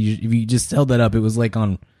way. If you just held that up, it was like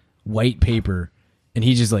on white paper, and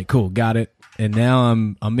he's just like, cool, got it. And now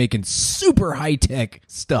I'm making super high tech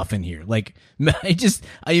stuff in here. Like I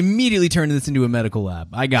immediately turned this into a medical lab.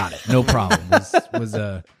 I got it, no problem.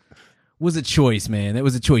 Was a choice, man. That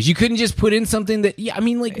was a choice. You couldn't just put in something that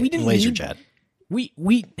we didn't laser jet.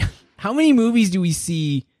 We how many movies do we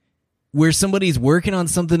see where somebody's working on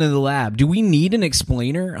something in the lab? Do we need an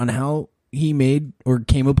explainer on how he made or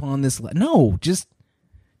came upon this? No, just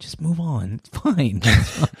move on. It's fine. It's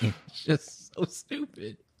fine. It's just so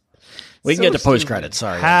stupid. We can get to post credits.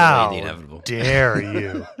 Sorry, how the inevitable. Dare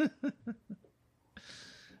you?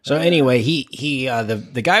 So anyway, he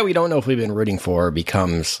the guy we don't know if we've been rooting for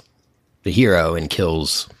becomes the hero and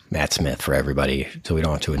kills Matt Smith for everybody, so we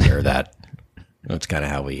don't have to endure that. That's kind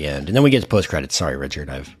of how we end, and then we get to post credits. Sorry, Richard,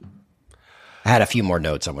 I had a few more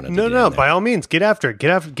notes I wanted to No, by all means, get after it.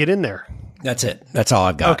 Get in there. That's it. That's all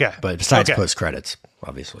I've got. Okay. But besides post credits,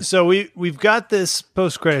 obviously. So we've got this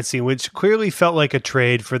post credit scene, which clearly felt like a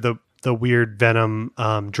trade for the weird Venom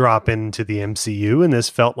drop into the MCU, and this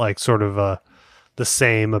felt like sort of the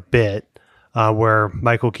same a bit, where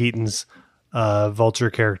Michael Keaton's Vulture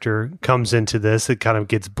character comes into this. It kind of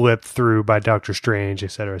gets blipped through by Doctor Strange,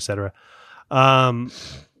 et cetera, et cetera.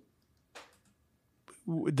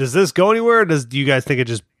 Does this go anywhere? Or do you guys think it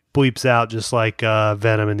just bleeps out just like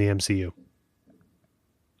Venom in the MCU?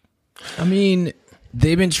 I mean,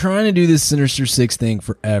 they've been trying to do this Sinister Six thing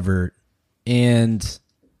forever, and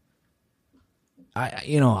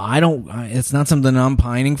it's not something I'm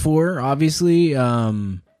pining for, obviously. I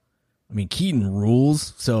mean, Keaton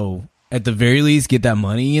rules, so at the very least, get that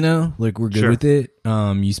money, like we're good with it.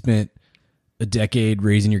 You spent a decade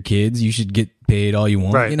raising your kids, you should get paid all you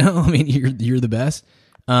want, right. I mean, you're the best.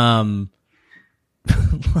 Like,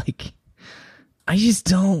 I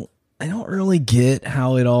don't really get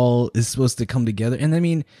how it all is supposed to come together. And I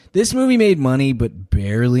mean, this movie made money, but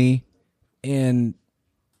barely, and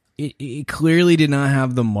it clearly did not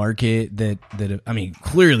have the market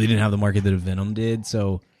clearly didn't have the market that a Venom did.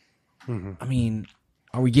 So, I mean,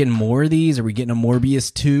 are we getting more of these? Are we getting a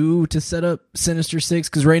Morbius 2 to set up Sinister Six?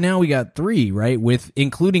 Because right now we got 3, right? With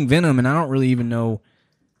including Venom, and I don't really even know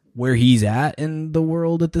where he's at in the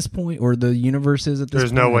world at this point, or the universe is at this point.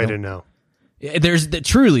 There's no way to know.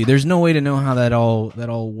 There's no way to know how that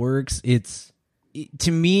all works.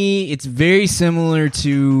 To me, it's very similar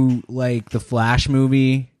to like the Flash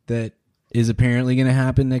movie that is apparently going to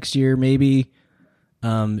happen next year, maybe.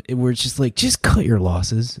 Where it's just like, just cut your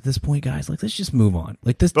losses at this point, guys. Like, let's just move on.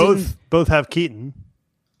 Like this. Both have Keaton.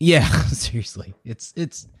 Yeah, seriously, it's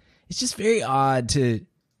just very odd to.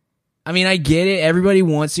 I mean, I get it. Everybody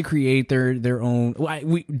wants to create their own.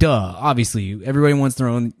 Obviously, everybody wants their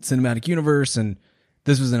own cinematic universe, and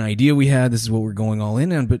this was an idea we had. This is what we're going all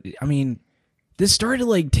in on. But I mean, this started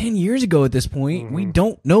like 10 years ago. At this point, we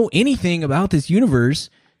don't know anything about this universe.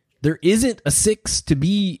 there isn't a 6 to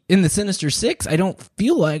be in the Sinister Six. I don't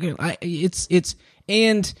feel like it. It's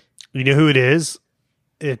and you know who it is?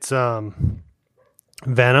 It's Venom.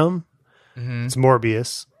 Mm-hmm. It's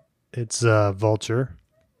Morbius. It's Vulture.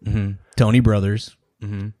 Mm-hmm. Tony Brothers.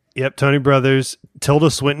 Mm-hmm. Yep, Tony Brothers. Tilda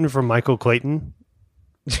Swinton from Michael Clayton.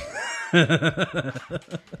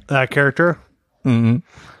 That character. Mm-hmm.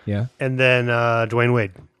 Yeah. And then Dwayne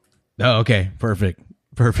Wade. Oh, okay. Perfect.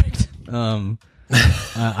 I'm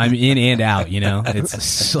in and out, you know.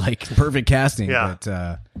 It's like perfect casting. Yeah.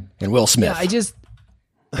 But And Will Smith. yeah, I just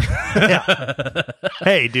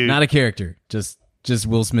Hey, dude. not a character. Just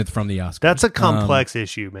Will Smith from the Oscars. That's a complex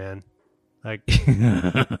issue, man. Like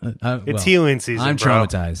it's healing season. I'm bro.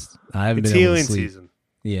 traumatized. I haven't It's been able to healing sleep. season.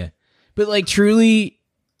 Yeah. But like truly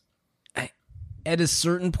at a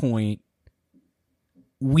certain point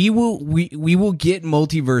we will get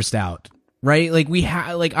multiversed out, right? Like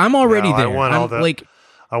I'm already No, there. I want I'm, all the like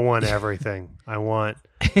I want everything. I want.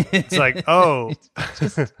 It's like, oh,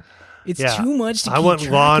 it's yeah. too much to I keep want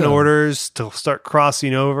track Law and of. Orders to start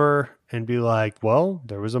crossing over and be like, well,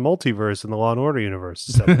 there was a multiverse in the Law and Order universe.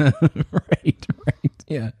 So, right.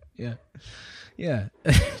 Yeah.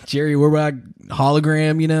 Jerry Orbach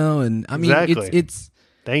hologram, you know, and I mean Exactly. it's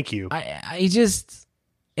thank you. I just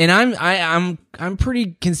and I'm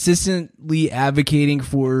pretty consistently advocating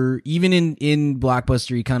for even in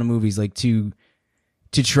blockbustery kind of movies like to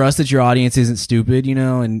trust that your audience isn't stupid, you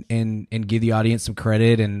know, and give the audience some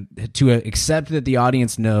credit and to accept that the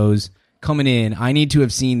audience knows coming in, I need to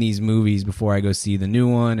have seen these movies before I go see the new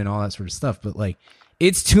one and all that sort of stuff. But like,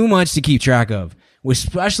 it's too much to keep track of,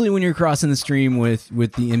 especially when you're crossing the stream with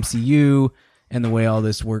the MCU and the way all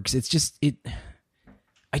this works. It's just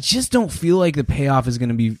I just don't feel like the payoff is going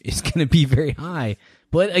to be very high.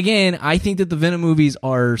 But again, I think that the Venom movies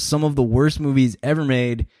are some of the worst movies ever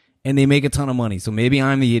made, and they make a ton of money. So maybe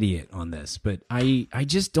I'm the idiot on this, but I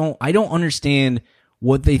just don't understand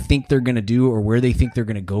what they think they're going to do or where they think they're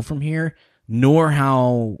going to go from here, nor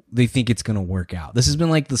how they think it's going to work out. This has been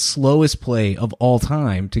like the slowest play of all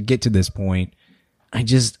time to get to this point. I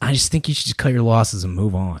just think you should just cut your losses and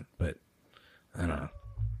move on. But I don't know.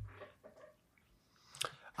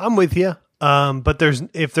 I'm with you. But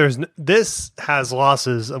this has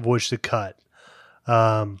losses of which to cut.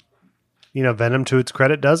 Venom, to its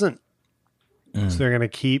credit, doesn't. So they're going to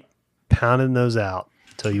keep pounding those out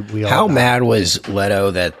until we all. How die. mad was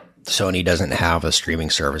Leto that Sony doesn't have a streaming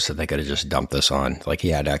service that they could have just dumped this on? Like he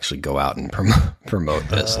had to actually go out and promote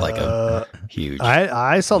this like a huge.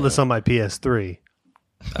 I saw this on my PS3.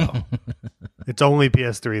 Oh. It's only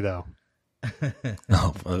PS3 though.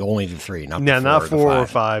 No, only the 3, not Yeah, the 4 not or the 4 or 5.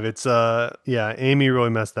 5. It's Amy really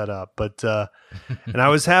messed that up. But and I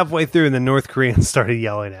was halfway through and the North Koreans started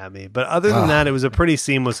yelling at me. But other than that, it was a pretty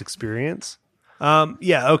seamless experience.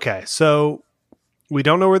 Okay. So we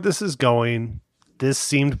don't know where this is going. This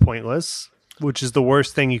seemed pointless, which is the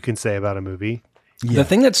worst thing you can say about a movie. The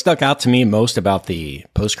thing that stuck out to me most about the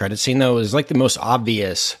post-credit scene, though, is like the most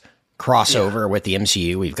obvious crossover with the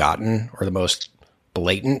MCU we've gotten, or the most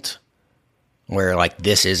blatant, where like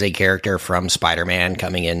this is a character from Spider-Man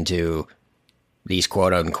coming into these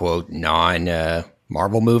quote-unquote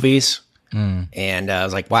non-Marvel movies. And I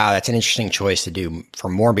was like, wow, that's an interesting choice to do for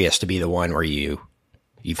Morbius to be the one where you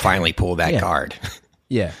finally pull that card.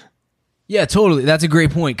 Yeah. Yeah, totally. That's a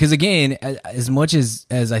great point. Because again, as much as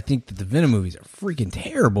I think that the Venom movies are freaking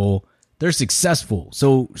terrible, they're successful.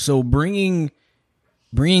 So bringing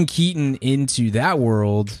Keaton into that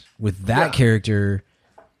world with that character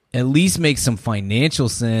at least makes some financial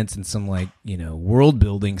sense and some world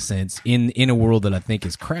building sense in a world that I think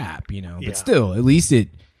is crap, But still, at least it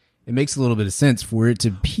makes a little bit of sense for it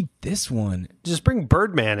to be this one. Just bring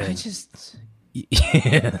Birdman in.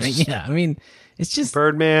 I mean, it's just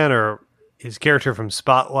Birdman or his character from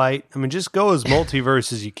Spotlight. I mean, just go as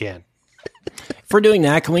multiverse as you can. If we're doing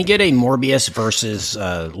that, can we get a Morbius versus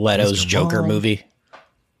Leto's Joker movie?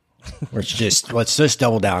 Let's just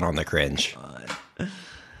double down on the cringe.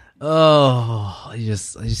 Oh, I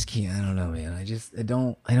just can't. I don't know, man. I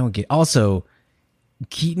don't get. Also,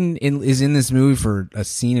 Keaton is in this movie for a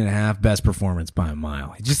scene and a half, best performance by a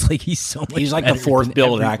mile. Just like he's so much. He's like the better fourth than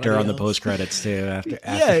billed actor everybody on the else. post credits too. After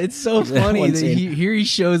Yeah, it's so funny one that scene. here he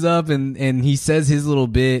shows up and he says his little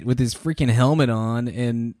bit with his freaking helmet on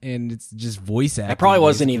and it's just voice acting. That probably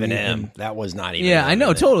wasn't even basically. him. That was not even. Yeah, him I know,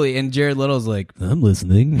 in it. totally. And Jared Leto's like, I'm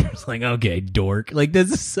listening. It's like, okay, dork. Like,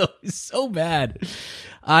 this is so bad.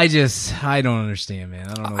 I don't understand, man.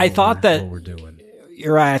 I don't know. I thought that- what we're doing.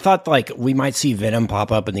 You're right. I thought like we might see Venom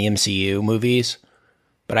pop up in the MCU movies,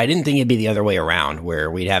 but I didn't think it'd be the other way around, where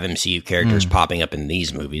we'd have MCU characters popping up in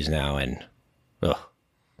these movies now. And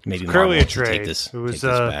maybe clearly Marvel a wants to trade. take this, It was, take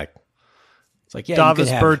this back. It's like, yeah, Davis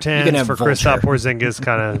you can Bertans for Vulture. Kristaps Porzingis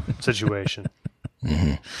kind of situation.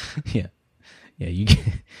 Yeah, you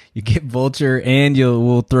get Vulture, and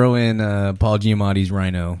we'll throw in Paul Giamatti's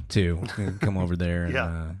Rhino too. Come over there and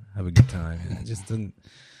have a good time. And it just doesn't.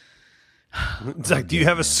 It's like, do you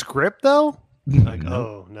have a script though? Like,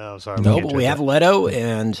 oh no, sorry. No, but we have Leto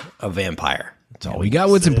and a vampire. That's all We got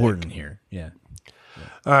what's important here. Yeah.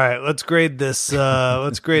 All right, let's grade this.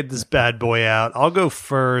 Let's grade this bad boy out. I'll go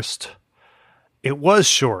first. It was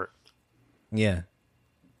short. Yeah.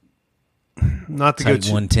 Not to It's go like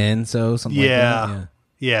too. 110, so something like that.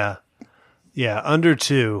 Yeah. Under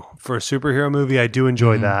 2 for a superhero movie. I do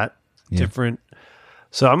enjoy that. Yeah. Different.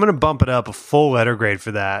 So I'm going to bump it up a full letter grade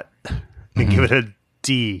for that and give it a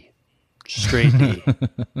D, straight D.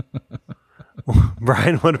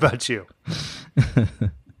 Brian, what about you?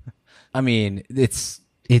 I mean, it's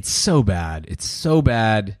so bad. It's so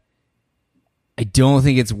bad. I don't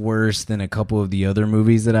think it's worse than a couple of the other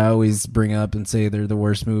movies that I always bring up and say they're the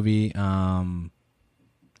worst movie. And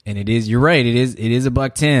it is. You're right. It is a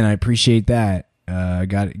 $110. I appreciate that.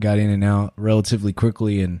 Got in and out relatively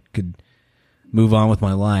quickly and could move on with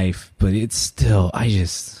my life. But it's still.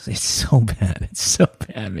 It's so bad. It's so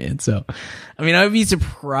bad, man. So, I mean, I would be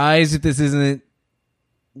surprised if this isn't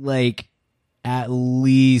like at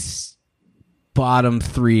least bottom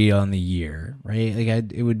 3 on the year, right? Like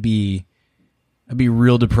I'd be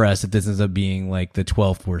real depressed if this ends up being like the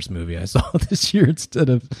 12th worst movie I saw this year instead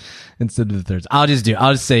of the third. I'll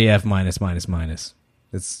just say F minus.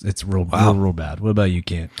 It's real bad. What about you,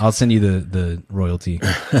 Kent? I'll send you the royalty.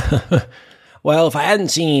 Well, if I hadn't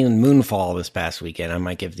seen Moonfall this past weekend, I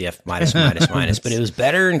might give the F minus. But it was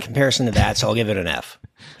better in comparison to that, so I'll give it an F.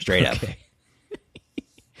 Straight up.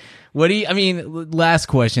 Last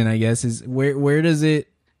question, I guess, is where does it,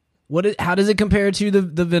 how does it compare to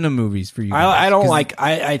the Venom movies for you guys?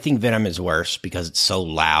 I think Venom is worse because it's so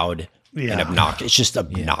loud and obnoxious. It's just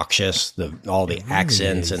obnoxious. All the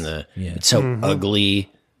accents and it's so ugly.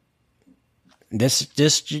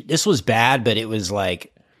 This was bad, but it was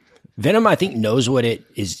like Venom, I think, knows what it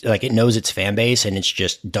is. Like, it knows its fan base, and it's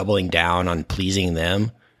just doubling down on pleasing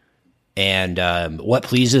them. And what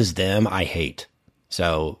pleases them, I hate.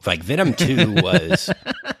 So, like, Venom 2 was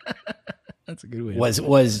that's a good way.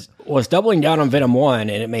 Was doubling down on Venom 1,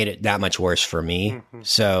 and it made it that much worse for me. Mm-hmm.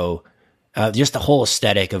 So, just the whole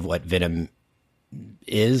aesthetic of what Venom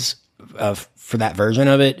is for that version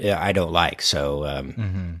of it, I don't like. So,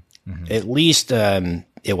 at least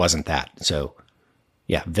it wasn't that. So,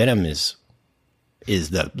 yeah, Venom is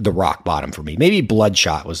the rock bottom for me. Maybe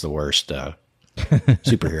Bloodshot was the worst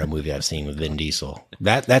superhero movie I've seen with Vin Diesel.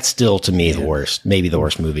 That's still to me the worst. Maybe the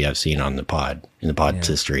worst movie I've seen on the pod's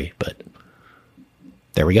history. But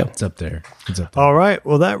there we go. It's up there. All right.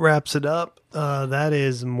 Well, that wraps it up. That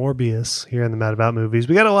is Morbius here in the Mad About Movies.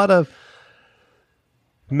 We got a lot of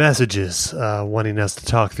messages wanting us to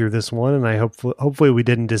talk through this one, and I hopefully we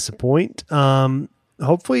didn't disappoint.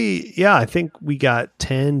 Hopefully, I think we got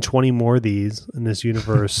 10, 20 more of these in this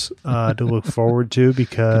universe to look forward to,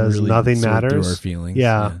 because really nothing matters. Through our feelings.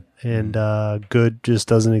 Yeah. And good just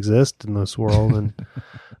doesn't exist in this world, and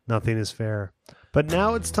nothing is fair. But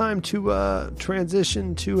now it's time to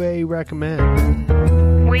transition to a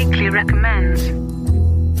recommend. Weekly recommends.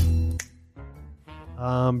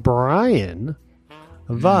 Brian,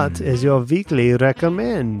 what is your weekly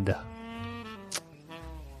recommend?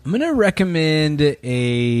 I'm going to recommend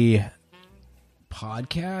a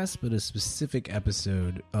podcast, but a specific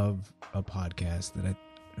episode of a podcast that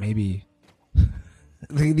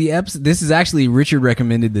this is actually, Richard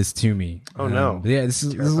recommended this to me. Oh no. Yeah, this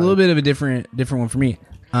is a little bit of a different one for me.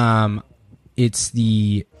 It's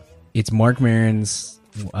Mark Maron's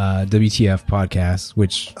WTF podcast,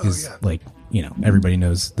 which is like, everybody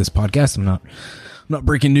knows this podcast. I'm not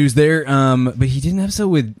breaking news there. But he did an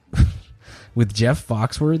episode with Jeff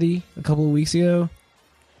Foxworthy a couple of weeks ago,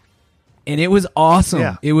 and it was awesome.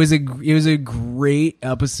 Yeah. It was a great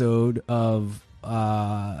episode of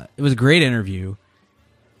it was a great interview,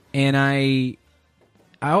 and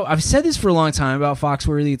I've said this for a long time about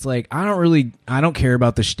Foxworthy. It's like I don't care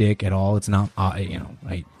about the shtick at all. It's not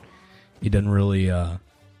it doesn't really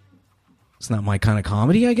it's not my kind of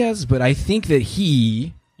comedy, I guess. But I think that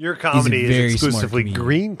your comedy is exclusively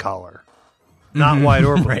green collar. Not wide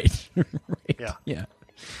or right.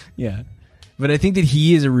 Yeah. But I think that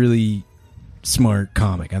he is a really smart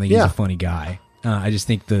comic. I think he's a funny guy. I just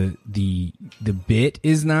think the bit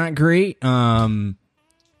is not great.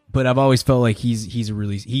 But I've always felt like he's a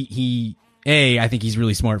really I think he's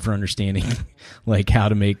really smart for understanding like how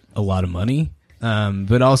to make a lot of money.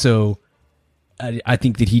 But also I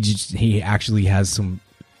think that he actually has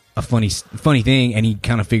a funny thing, and he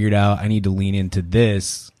kind of figured out I need to lean into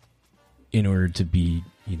this in order to be,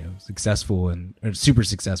 successful or super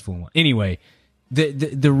successful. Anyway,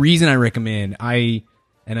 the reason I recommend,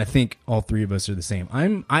 and I think all three of us are the same.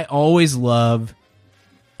 I'm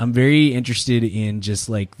very interested in just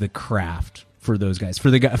like the craft for those guys, for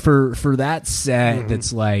the guy, for that set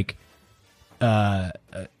that's like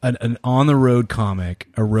an on the road comic,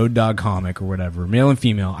 a road dog comic or whatever, male and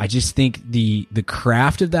female. I just think the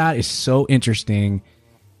craft of that is so interesting,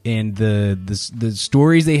 and the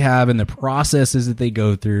stories they have and the processes that they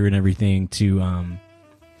go through and everything to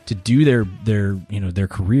do their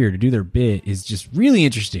career, to do their bit is just really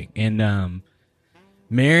interesting. And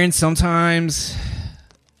Maron sometimes,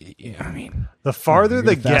 I mean, the farther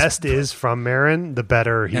the guest is from Maron, the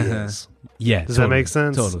better he is. Yeah, does that make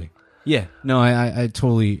sense? Totally. Yeah, no, I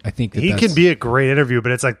totally, I think that he can be a great interview,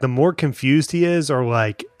 but it's like the more confused he is, or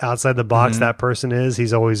like outside the box that person is,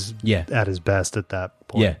 he's always at his best at that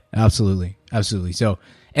point. Yeah, absolutely. So,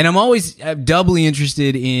 and I'm always doubly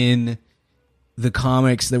interested in the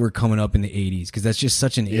comics that were coming up in the 80s, because that's just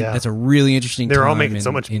such that's a really interesting they were time all making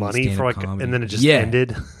so much money for like comedy. and then it just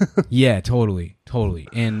ended. Yeah, totally.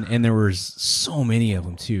 And there was so many of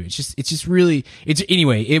them too.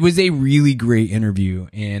 Anyway, it was a really great interview,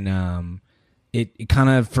 and it kind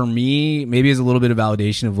of, for me, maybe is a little bit of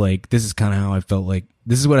validation of like, this is kind of how I felt, like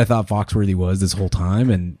this is what I thought Foxworthy was this whole time,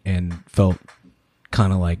 and felt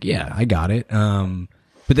kind of like, yeah, I got it.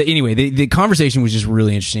 But anyway, the conversation was just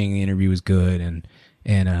really interesting. The interview was good, and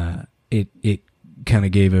it kind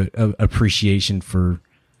of gave a appreciation for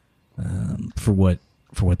what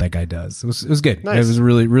that guy does. It was good. Nice. It was a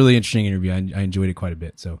really, really interesting interview. I enjoyed it quite a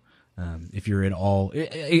bit. So if you're at all,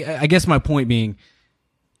 I guess my point being,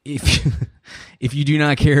 if you do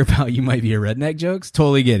not care about "you might be a redneck" jokes,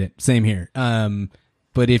 totally get it. Same here.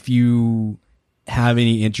 But if you have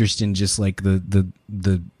any interest in just like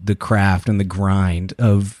the craft and the grind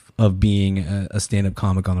of being a stand-up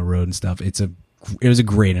comic on the road and stuff, it was a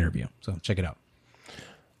great interview. So check it out.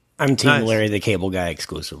 I'm Team Larry the Cable Guy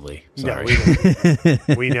exclusively. Sorry.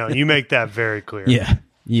 Yeah, we know. You make that very clear. Yeah.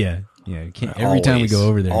 You can't, every time we go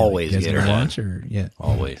over there, always like, get her lunch, or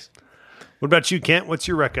always. What about you, Kent? What's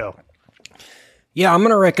your reco? Yeah, I'm going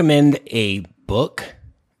to recommend a book.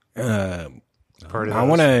 I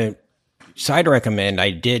want to side recommend. I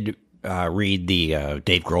did read the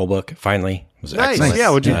Dave Grohl book. Finally, it was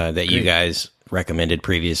excellent. Yeah, that you guys recommended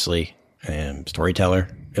previously. Storyteller.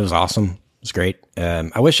 It was awesome. It was great.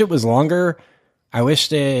 I wish it was longer. I wished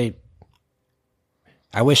he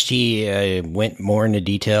went more into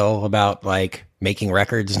detail about like making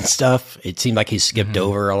records and stuff. It seemed like he skipped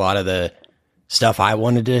over a lot of the stuff I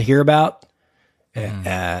wanted to hear about.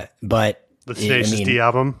 But the Tenacious D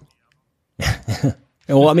album.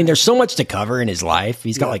 Well, I mean, there's so much to cover in his life.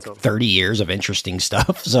 He's got like 30 years of interesting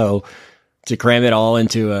stuff. So to cram it all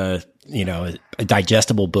into a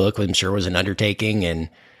digestible book, I'm sure was an undertaking. And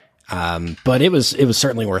but it was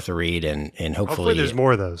certainly worth a read. And hopefully there's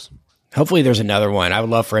more of those. Hopefully there's another one. I would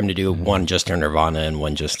love for him to do one just on Nirvana and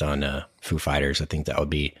one just on Foo Fighters. I think that would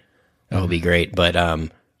be great. But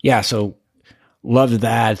so loved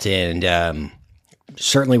that, and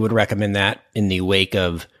certainly would recommend that in the wake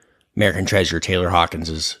of American Treasure Taylor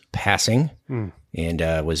Hawkins's passing,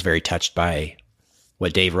 and was very touched by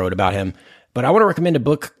what Dave wrote about him. But I want to recommend a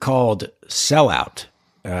book called Sellout,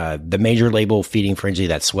 the major label feeding frenzy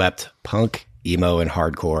that swept punk, emo, and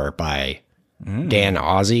hardcore by Dan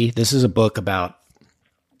Ozzie. This is a book about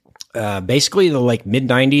basically the like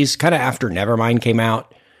mid-90s, kind of after Nevermind came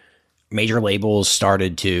out. Major labels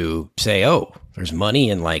started to say, oh, there's money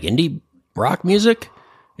in like indie rock music.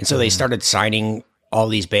 And so they started signing all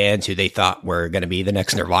these bands who they thought were going to be the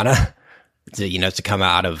next Nirvana to come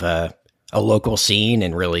out of a local scene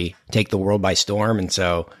and really take the world by storm. And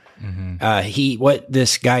so what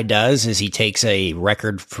this guy does is he takes a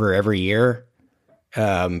record for every year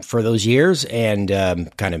for those years and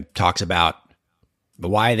kind of talks about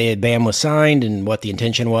why the band was signed and what the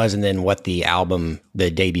intention was, and then what the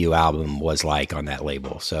debut album was like on that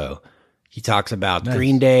label. So he talks about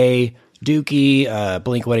Green Day, Dookie,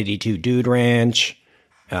 Blink-182 Dude Ranch,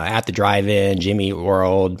 At the Drive-In, Jimmy Eat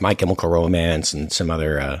World, My Chemical Romance, and some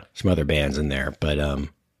other bands in there. But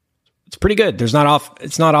it's pretty good. It's not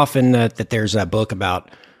often that there's a book about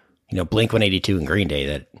Blink-182 and Green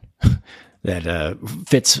Day that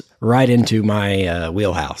fits right into my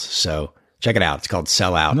wheelhouse. So check it out. It's called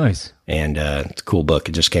Sellout. Nice. And it's a cool book.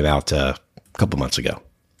 It just came out a couple months ago.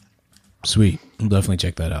 Sweet. I'll definitely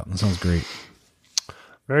check that out. That sounds great.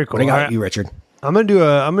 Very cool. What do you got, Richard? I'm gonna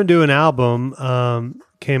do an album.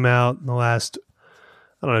 Came out in the last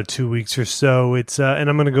I don't know, 2 weeks or so. It's and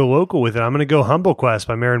I'm going to go local with it. I'm going to go Humble Quest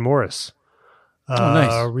by Maren Morris.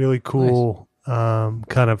 Nice. A really cool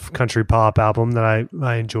kind of country pop album that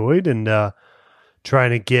I enjoyed, and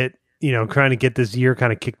trying to get this year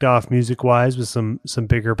kind of kicked off music wise with some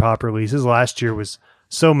bigger pop releases. Last year was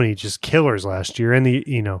so many just killers last year, and the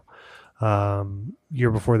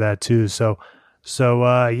year before that too. So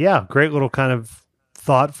yeah, great little kind of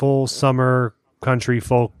thoughtful summer country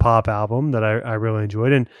folk pop album that I really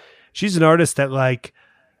enjoyed. And she's an artist that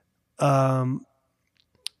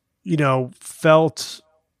felt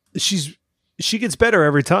she gets better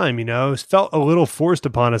every time, felt a little forced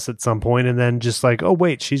upon us at some point, and then just like, oh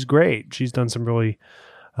wait, she's great. She's done some really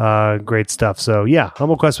great stuff. So yeah,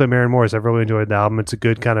 Humble Quest by Maren Morris. I've really enjoyed the album. It's a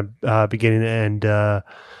good kind of beginning to end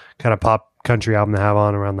kind of pop country album to have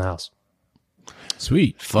on around the house.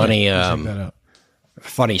 Sweet. Funny, check that out.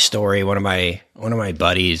 funny story. One of my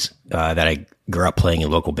buddies that I grew up playing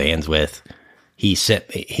in local bands with, he sent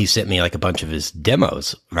me like a bunch of his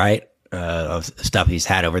demos, right? Of stuff he's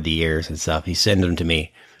had over the years and stuff. He sent them to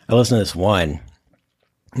me. I listened to this one.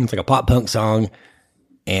 It's like a pop punk song,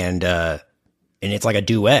 and it's like a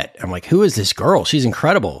duet. I'm like, who is this girl? She's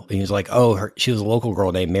incredible. And he was like, she was a local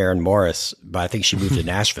girl named Maren Morris, but I think she moved to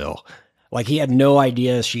Nashville. Like, he had no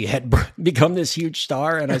idea she had become this huge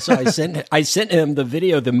star. And I sent him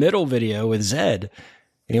the middle video with Zed,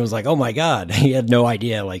 and he was like, oh my God. He had no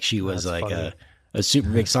idea like she was a super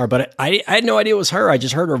big star, but I had no idea it was her. I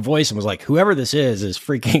just heard her voice and was like, whoever this is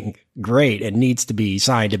freaking great and needs to be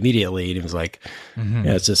signed immediately. And he was like,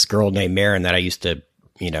 yeah, it's this girl named Maren that I used to,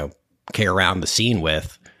 carry around the scene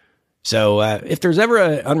with. So if there's ever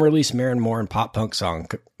an unreleased Maren Morris pop punk song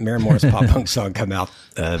come out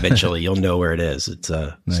eventually, you'll know where it is. It's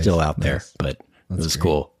still out there, but it was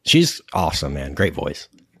cool. She's awesome, man. Great voice.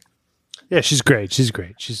 Yeah, she's great.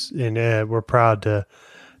 And we're proud to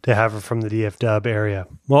have her from the DF Dub area.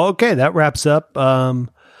 Well, okay, that wraps up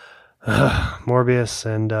Morbius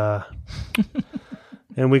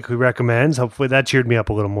and weekly recommends. Hopefully that cheered me up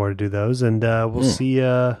a little more to do those, and we'll see.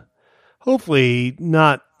 Hopefully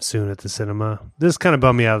not soon at the cinema. This kind of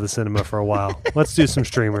bummed me out of the cinema for a while. Let's do some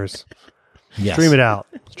streamers. Yes. Stream it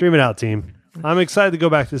out, team. I'm excited to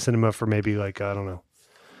go back to the cinema for maybe I don't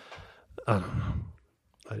know.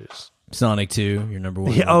 Sonic 2, your number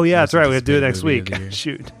one. Yeah, oh yeah, that's right. We have to do it next week.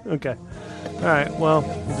 Shoot. Okay. All right. Well,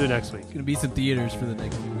 we'll do it next week. It's gonna be some theaters for the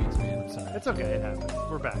next few weeks, man. I'm sorry. It's okay. It happens.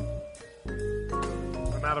 We're back.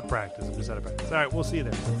 I'm out of practice. I'm just out of practice. All right. We'll see you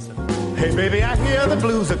there. Hey, baby, I hear the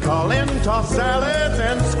blues are calling. Tossed salads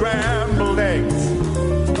and scrambled eggs.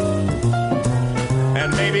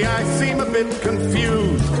 And maybe I seem a bit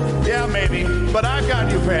confused. Yeah, maybe, but I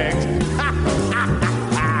got you pegged.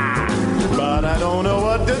 But I don't know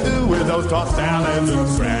what to do with those tossed salads and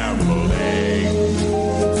scrambled eggs.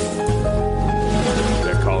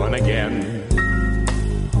 They're calling again.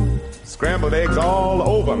 Scrambled eggs all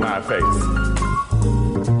over my face.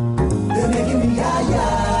 They're making me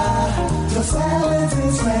yah-yah. Your salads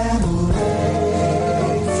and scrambled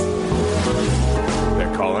eggs.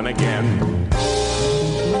 They're calling again.